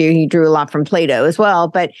would argue he drew a lot from Plato as well.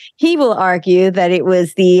 But he will argue that it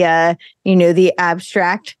was the, the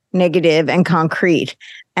abstract, negative, and concrete.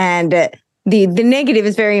 And the negative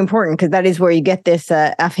is very important because that is where you get this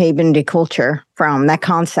Afhabende culture from, that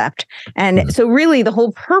concept. And so really the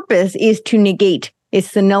whole purpose is to negate.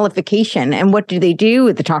 It's the nullification. And what do they do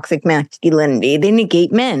with the toxic masculinity? They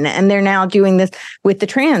negate men. And they're now doing this with the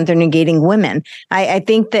trans. They're negating women. I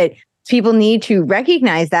think that people need to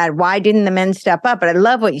recognize that. Why didn't the men step up? But I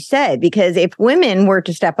love what you said, because if women were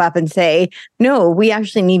to step up and say, no, we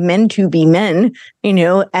actually need men to be men,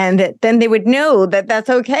 and then they would know that that's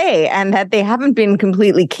okay and that they haven't been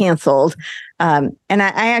completely canceled. And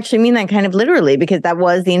I actually mean that kind of literally, because that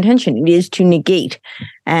was the intention. It is to negate.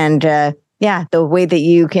 And the way that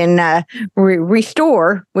you can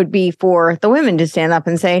restore would be for the women to stand up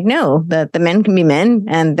and say, no, the men can be men.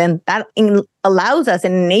 And then that allows us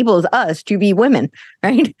and enables us to be women,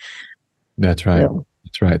 right? That's right. So.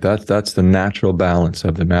 That's right. That's the natural balance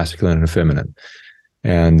of the masculine and feminine.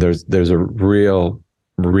 And there's a real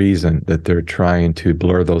reason that they're trying to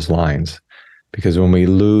blur those lines. Because when we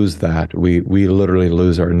lose that, we literally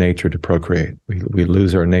lose our nature to procreate. We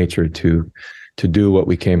lose our nature to do what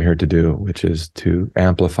we came here to do, which is to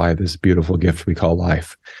amplify this beautiful gift we call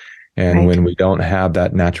life. And when we don't have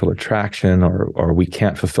that natural attraction, or we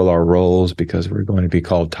can't fulfill our roles because we're going to be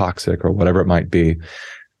called toxic or whatever it might be,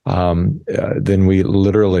 then we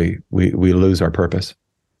literally, we lose our purpose.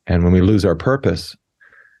 And when we lose our purpose,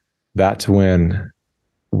 that's when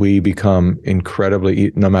we become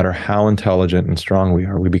incredibly, no matter how intelligent and strong we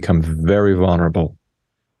are, we become very vulnerable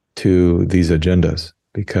to these agendas.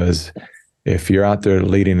 Because if you're out there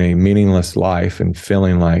leading a meaningless life and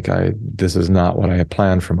feeling like this is not what I had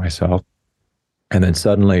planned for myself, and then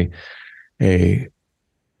suddenly a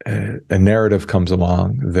narrative comes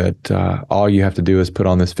along that all you have to do is put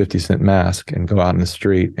on this 50-cent mask and go out in the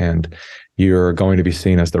street, and you're going to be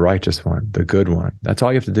seen as the righteous one, the good one. That's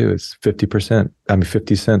all you have to do is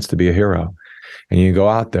 50 cents to be a hero. And you go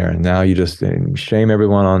out there and now you just shame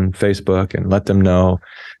everyone on Facebook and let them know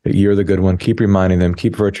that you're the good one. Keep reminding them,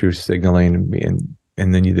 keep virtue signaling.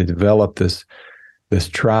 And then you develop this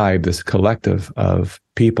tribe, this collective of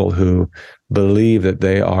people who believe that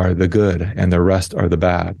they are the good and the rest are the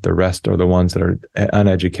bad. The rest are the ones that are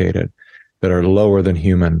uneducated, that are lower than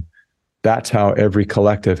human. That's how every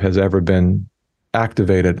collective has ever been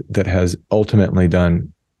activated that has ultimately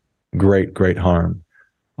done great, great harm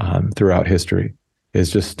throughout history. Is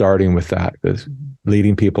just starting with that, is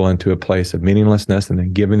leading people into a place of meaninglessness and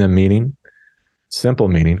then giving them meaning, simple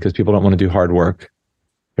meaning, because people don't want to do hard work.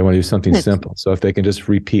 They want to do something simple. So if they can just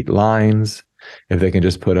repeat lines, if they can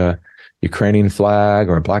just put a Ukrainian flag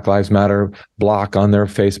or a Black Lives Matter block on their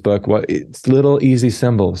Facebook, it's little easy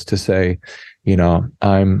symbols to say,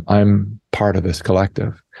 I'm part of this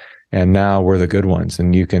collective. And now we're the good ones.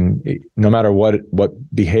 And you can, no matter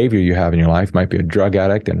what behavior you have in your life, might be a drug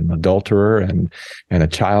addict and an adulterer and a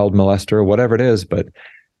child molester, whatever it is. But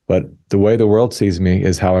the way the world sees me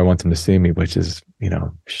is how I want them to see me, which is,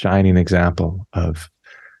 shining example of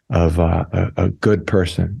a good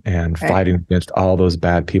person and fighting against all those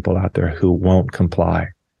bad people out there who won't comply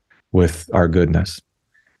with our goodness.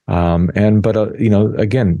 Again,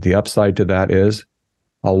 the upside to that is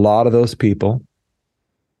a lot of those people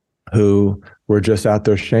who were just out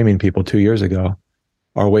there shaming people 2 years ago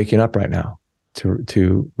are waking up right now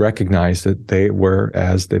to recognize that they were,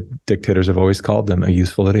 as the dictators have always called them, a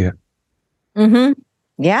useful idiot. Mm-hmm.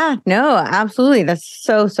 Yeah, no, absolutely. That's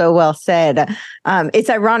so, so well said. It's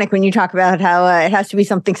ironic when you talk about how it has to be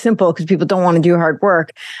something simple because people don't want to do hard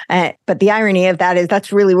work. But the irony of that is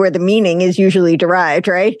that's really where the meaning is usually derived,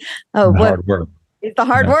 right? Hard work. It's the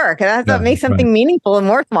hard work. And that's what makes something right. meaningful and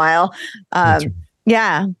worthwhile. Right.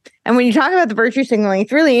 Yeah. And when you talk about the virtue signaling,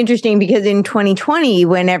 it's really interesting because in 2020,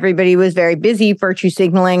 when everybody was very busy virtue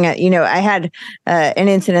signaling, I had an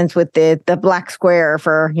incident with the Black Square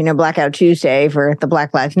for, Blackout Tuesday for the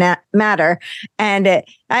Black Lives Matter. And I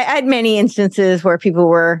had many instances where people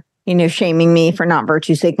were, shaming me for not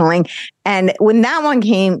virtue signaling. And when that one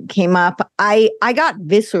came up, I got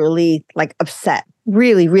viscerally upset.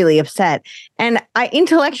 Really, really upset. And I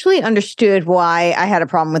intellectually understood why I had a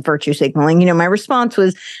problem with virtue signaling. My response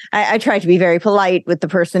was, I tried to be very polite with the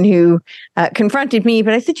person who confronted me,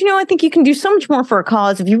 but I said, I think you can do so much more for a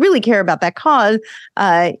cause if you really care about that cause,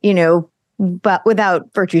 but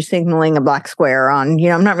without virtue signaling a black square on,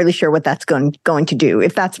 I'm not really sure what that's going to do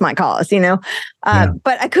if that's my cause, But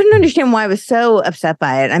I couldn't understand why I was so upset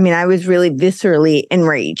by it. I mean, I was really viscerally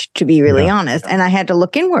enraged, to be really honest. And I had to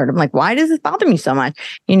look inward. I'm like, why does this bother me so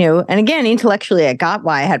much? And again, intellectually, I got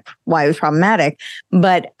why it was problematic,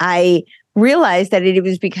 but I realized that it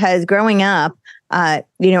was because growing up, I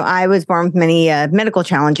was born with many medical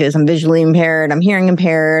challenges. I'm visually impaired. I'm hearing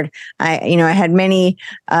impaired. I had many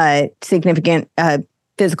significant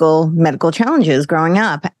physical medical challenges growing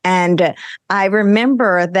up. And I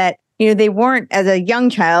remember that, they weren't, as a young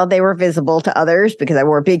child, they were visible to others because I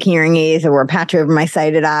wore big hearing aids. I wore a patch over my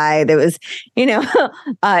sighted eye. There was,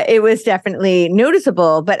 it was definitely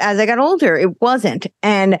noticeable. But as I got older, it wasn't.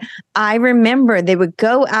 And I remember they would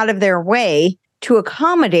go out of their way to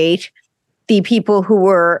accommodate the people who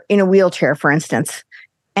were in a wheelchair, for instance.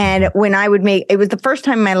 And when I would it was the first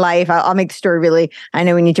time in my life, I'll make the story really, I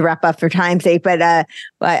know we need to wrap up for time's sake, but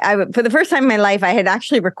for the first time in my life, I had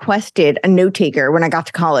actually requested a note taker when I got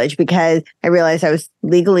to college because I realized I was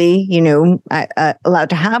legally, allowed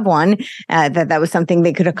to have one, that was something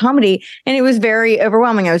they could accommodate. And it was very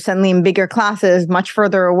overwhelming. I was suddenly in bigger classes, much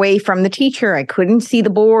further away from the teacher. I couldn't see the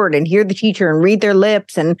board and hear the teacher and read their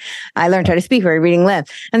lips. And I learned how to speak by reading lips.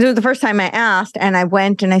 And so it was the first time I asked, and I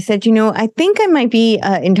went and I said, I think I might be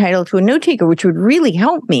entitled to a note taker, which would really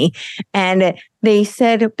help me. And they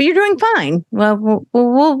said, but you're doing fine. Well,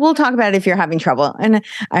 we'll talk about it if you're having trouble. And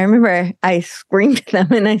I remember I screamed at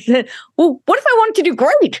them and I said, well, what if I wanted to do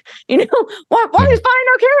great? Why is fine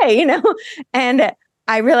okay? And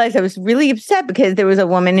I realized I was really upset because there was a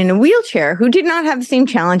woman in a wheelchair who did not have the same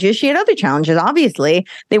challenges. She had other challenges, obviously.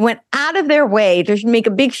 They went out of their way to make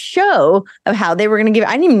a big show of how they were going to give.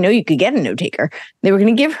 I didn't even know you could get a note taker. They were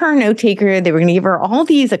going to give her a note taker. They were going to give her all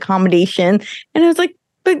these accommodations. And I was like,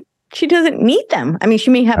 but she doesn't need them. I mean, she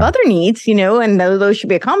may have other needs, and those should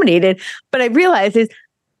be accommodated. But I realized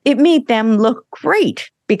it made them look great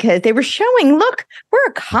because they were showing, look, we're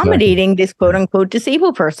accommodating this quote unquote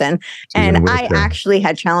disabled person. And I actually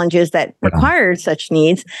had challenges that required such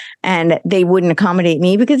needs and they wouldn't accommodate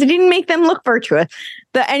me because it didn't make them look virtuous.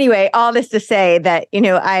 But anyway, all this to say that,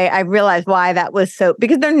 I realized why that was so,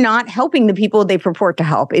 because they're not helping the people they purport to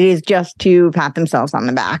help. It is just to pat themselves on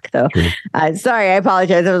the back. So sorry, I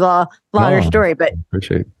apologize. It was a longer story, but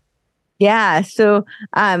appreciate it. Yeah. So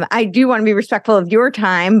I do want to be respectful of your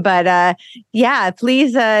time, but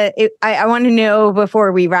please, I want to know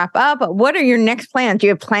before we wrap up, what are your next plans? Do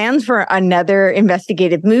you have plans for another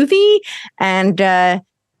investigative movie? And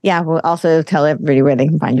we'll also tell everybody where they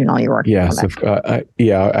can find you and all your work. Yes.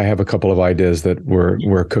 I have a couple of ideas that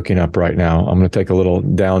we're cooking up right now. I'm going to take a little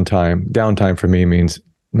downtime. Downtime for me means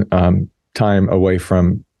time away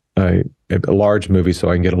from a large movie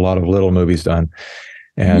so I can get a lot of little movies done.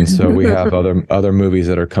 And so we have other movies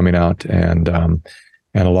that are coming out and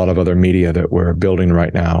a lot of other media that we're building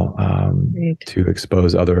right now to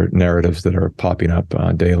expose other narratives that are popping up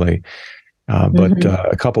daily. But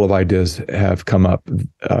a couple of ideas have come up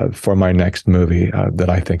for my next movie that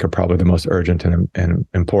I think are probably the most urgent and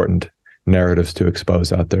important narratives to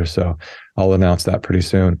expose out there. So I'll announce that pretty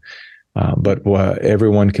soon. But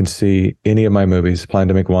everyone can see any of my movies,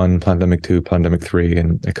 Plandemic 1, Plandemic 2, Plandemic 3,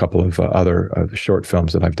 and a couple of other short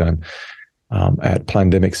films that I've done at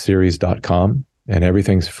plandemicseries.com. And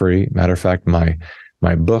everything's free. Matter of fact, my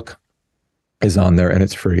book is on there and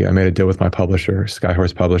it's free. I made a deal with my publisher,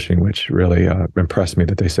 Skyhorse Publishing, which really impressed me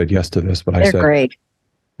that they said yes to this. But I said, great.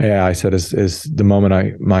 Yeah, I said, is the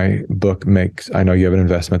moment my book makes, I know you have an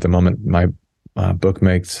investment, the moment my book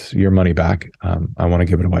makes your money back, I want to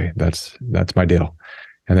give it away. That's my deal.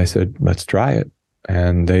 And they said, let's try it.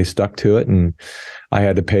 And they stuck to it. And I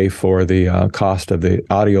had to pay for the cost of the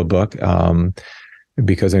audiobook.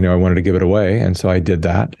 because I knew I wanted to give it away. And so I did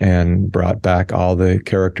that and brought back all the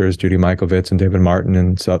characters, Judy Mikovits and David Martin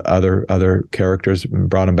and so other characters, and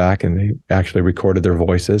brought them back, and they actually recorded their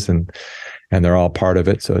voices, and they're all part of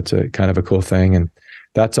it. So it's a kind of a cool thing. And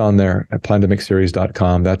that's on there at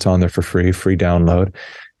plandemicseries.com. That's on there for free download.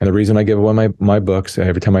 And the reason I give away my books,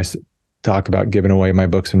 every time I talk about giving away my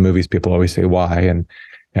books and movies, people always say, why?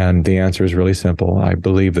 And the answer is really simple. I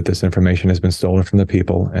believe that this information has been stolen from the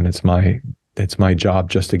people, and it's my job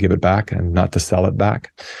just to give it back and not to sell it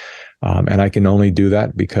back. And I can only do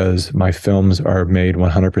that because my films are made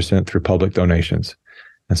 100% through public donations.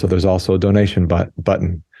 And so there's also a donation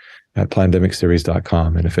button at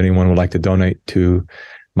plandemicseries.com. And if anyone would like to donate to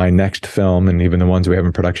my next film, and even the ones we have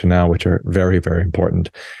in production now, which are very, very important,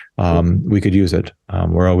 we could use it.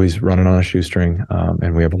 We're always running on a shoestring,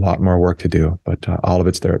 and we have a lot more work to do, but all of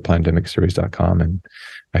it's there at plandemicseries.com. And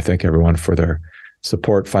I thank everyone for their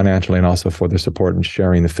support financially, and also for their support in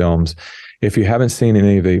sharing the films. If you haven't seen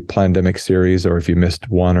any of the Plandemic series, or if you missed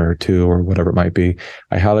one or two or whatever it might be,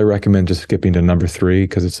 I highly recommend just skipping to number 3,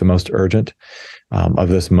 because it's the most urgent of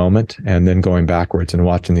this moment, and then going backwards and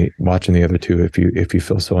watching the other two if you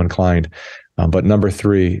feel so inclined. But number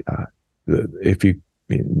 3, the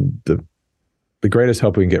greatest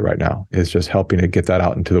help we can get right now is just helping to get that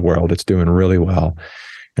out into the world. It's doing really well,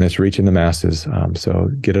 and it's reaching the masses. So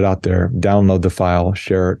get it out there, download the file,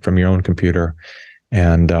 share it from your own computer.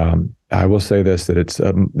 And I will say this, that it's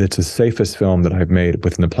the safest film that I've made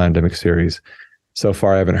within the Plandemic series. So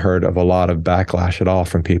far, I haven't heard of a lot of backlash at all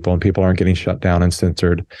from people, and people aren't getting shut down and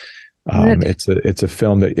censored. It's a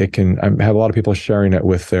film that I have a lot of people sharing it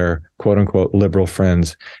with their quote unquote liberal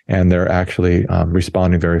friends, and they're actually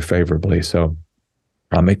responding very favorably. So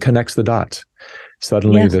it connects the dots.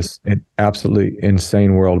 Suddenly, yes, this absolutely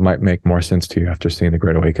insane world might make more sense to you after seeing The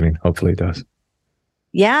Great Awakening. Hopefully it does.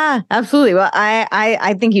 Yeah, absolutely. Well,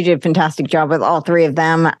 I think you did a fantastic job with all 3 of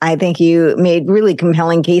them. I think you made really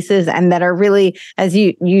compelling cases, and that are really, as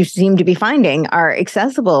you seem to be finding, are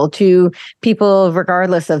accessible to people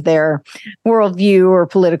regardless of their worldview or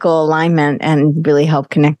political alignment, and really help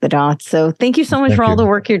connect the dots. So thank you so much for all the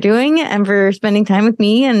work you're doing, and for spending time with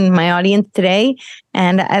me and my audience today.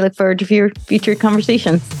 And I look forward to your future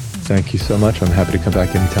conversations. Thank you so much. I'm happy to come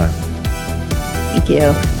back anytime. Thank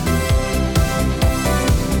you.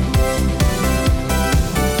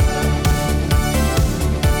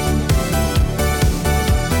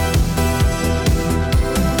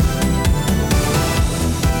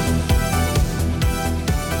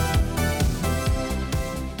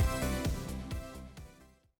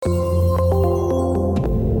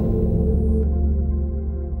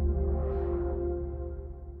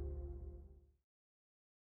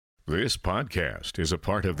 This podcast is a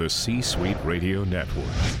part of the C-Suite Radio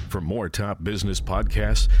Network. For more top business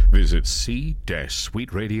podcasts, visit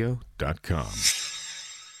c-suiteradio.com.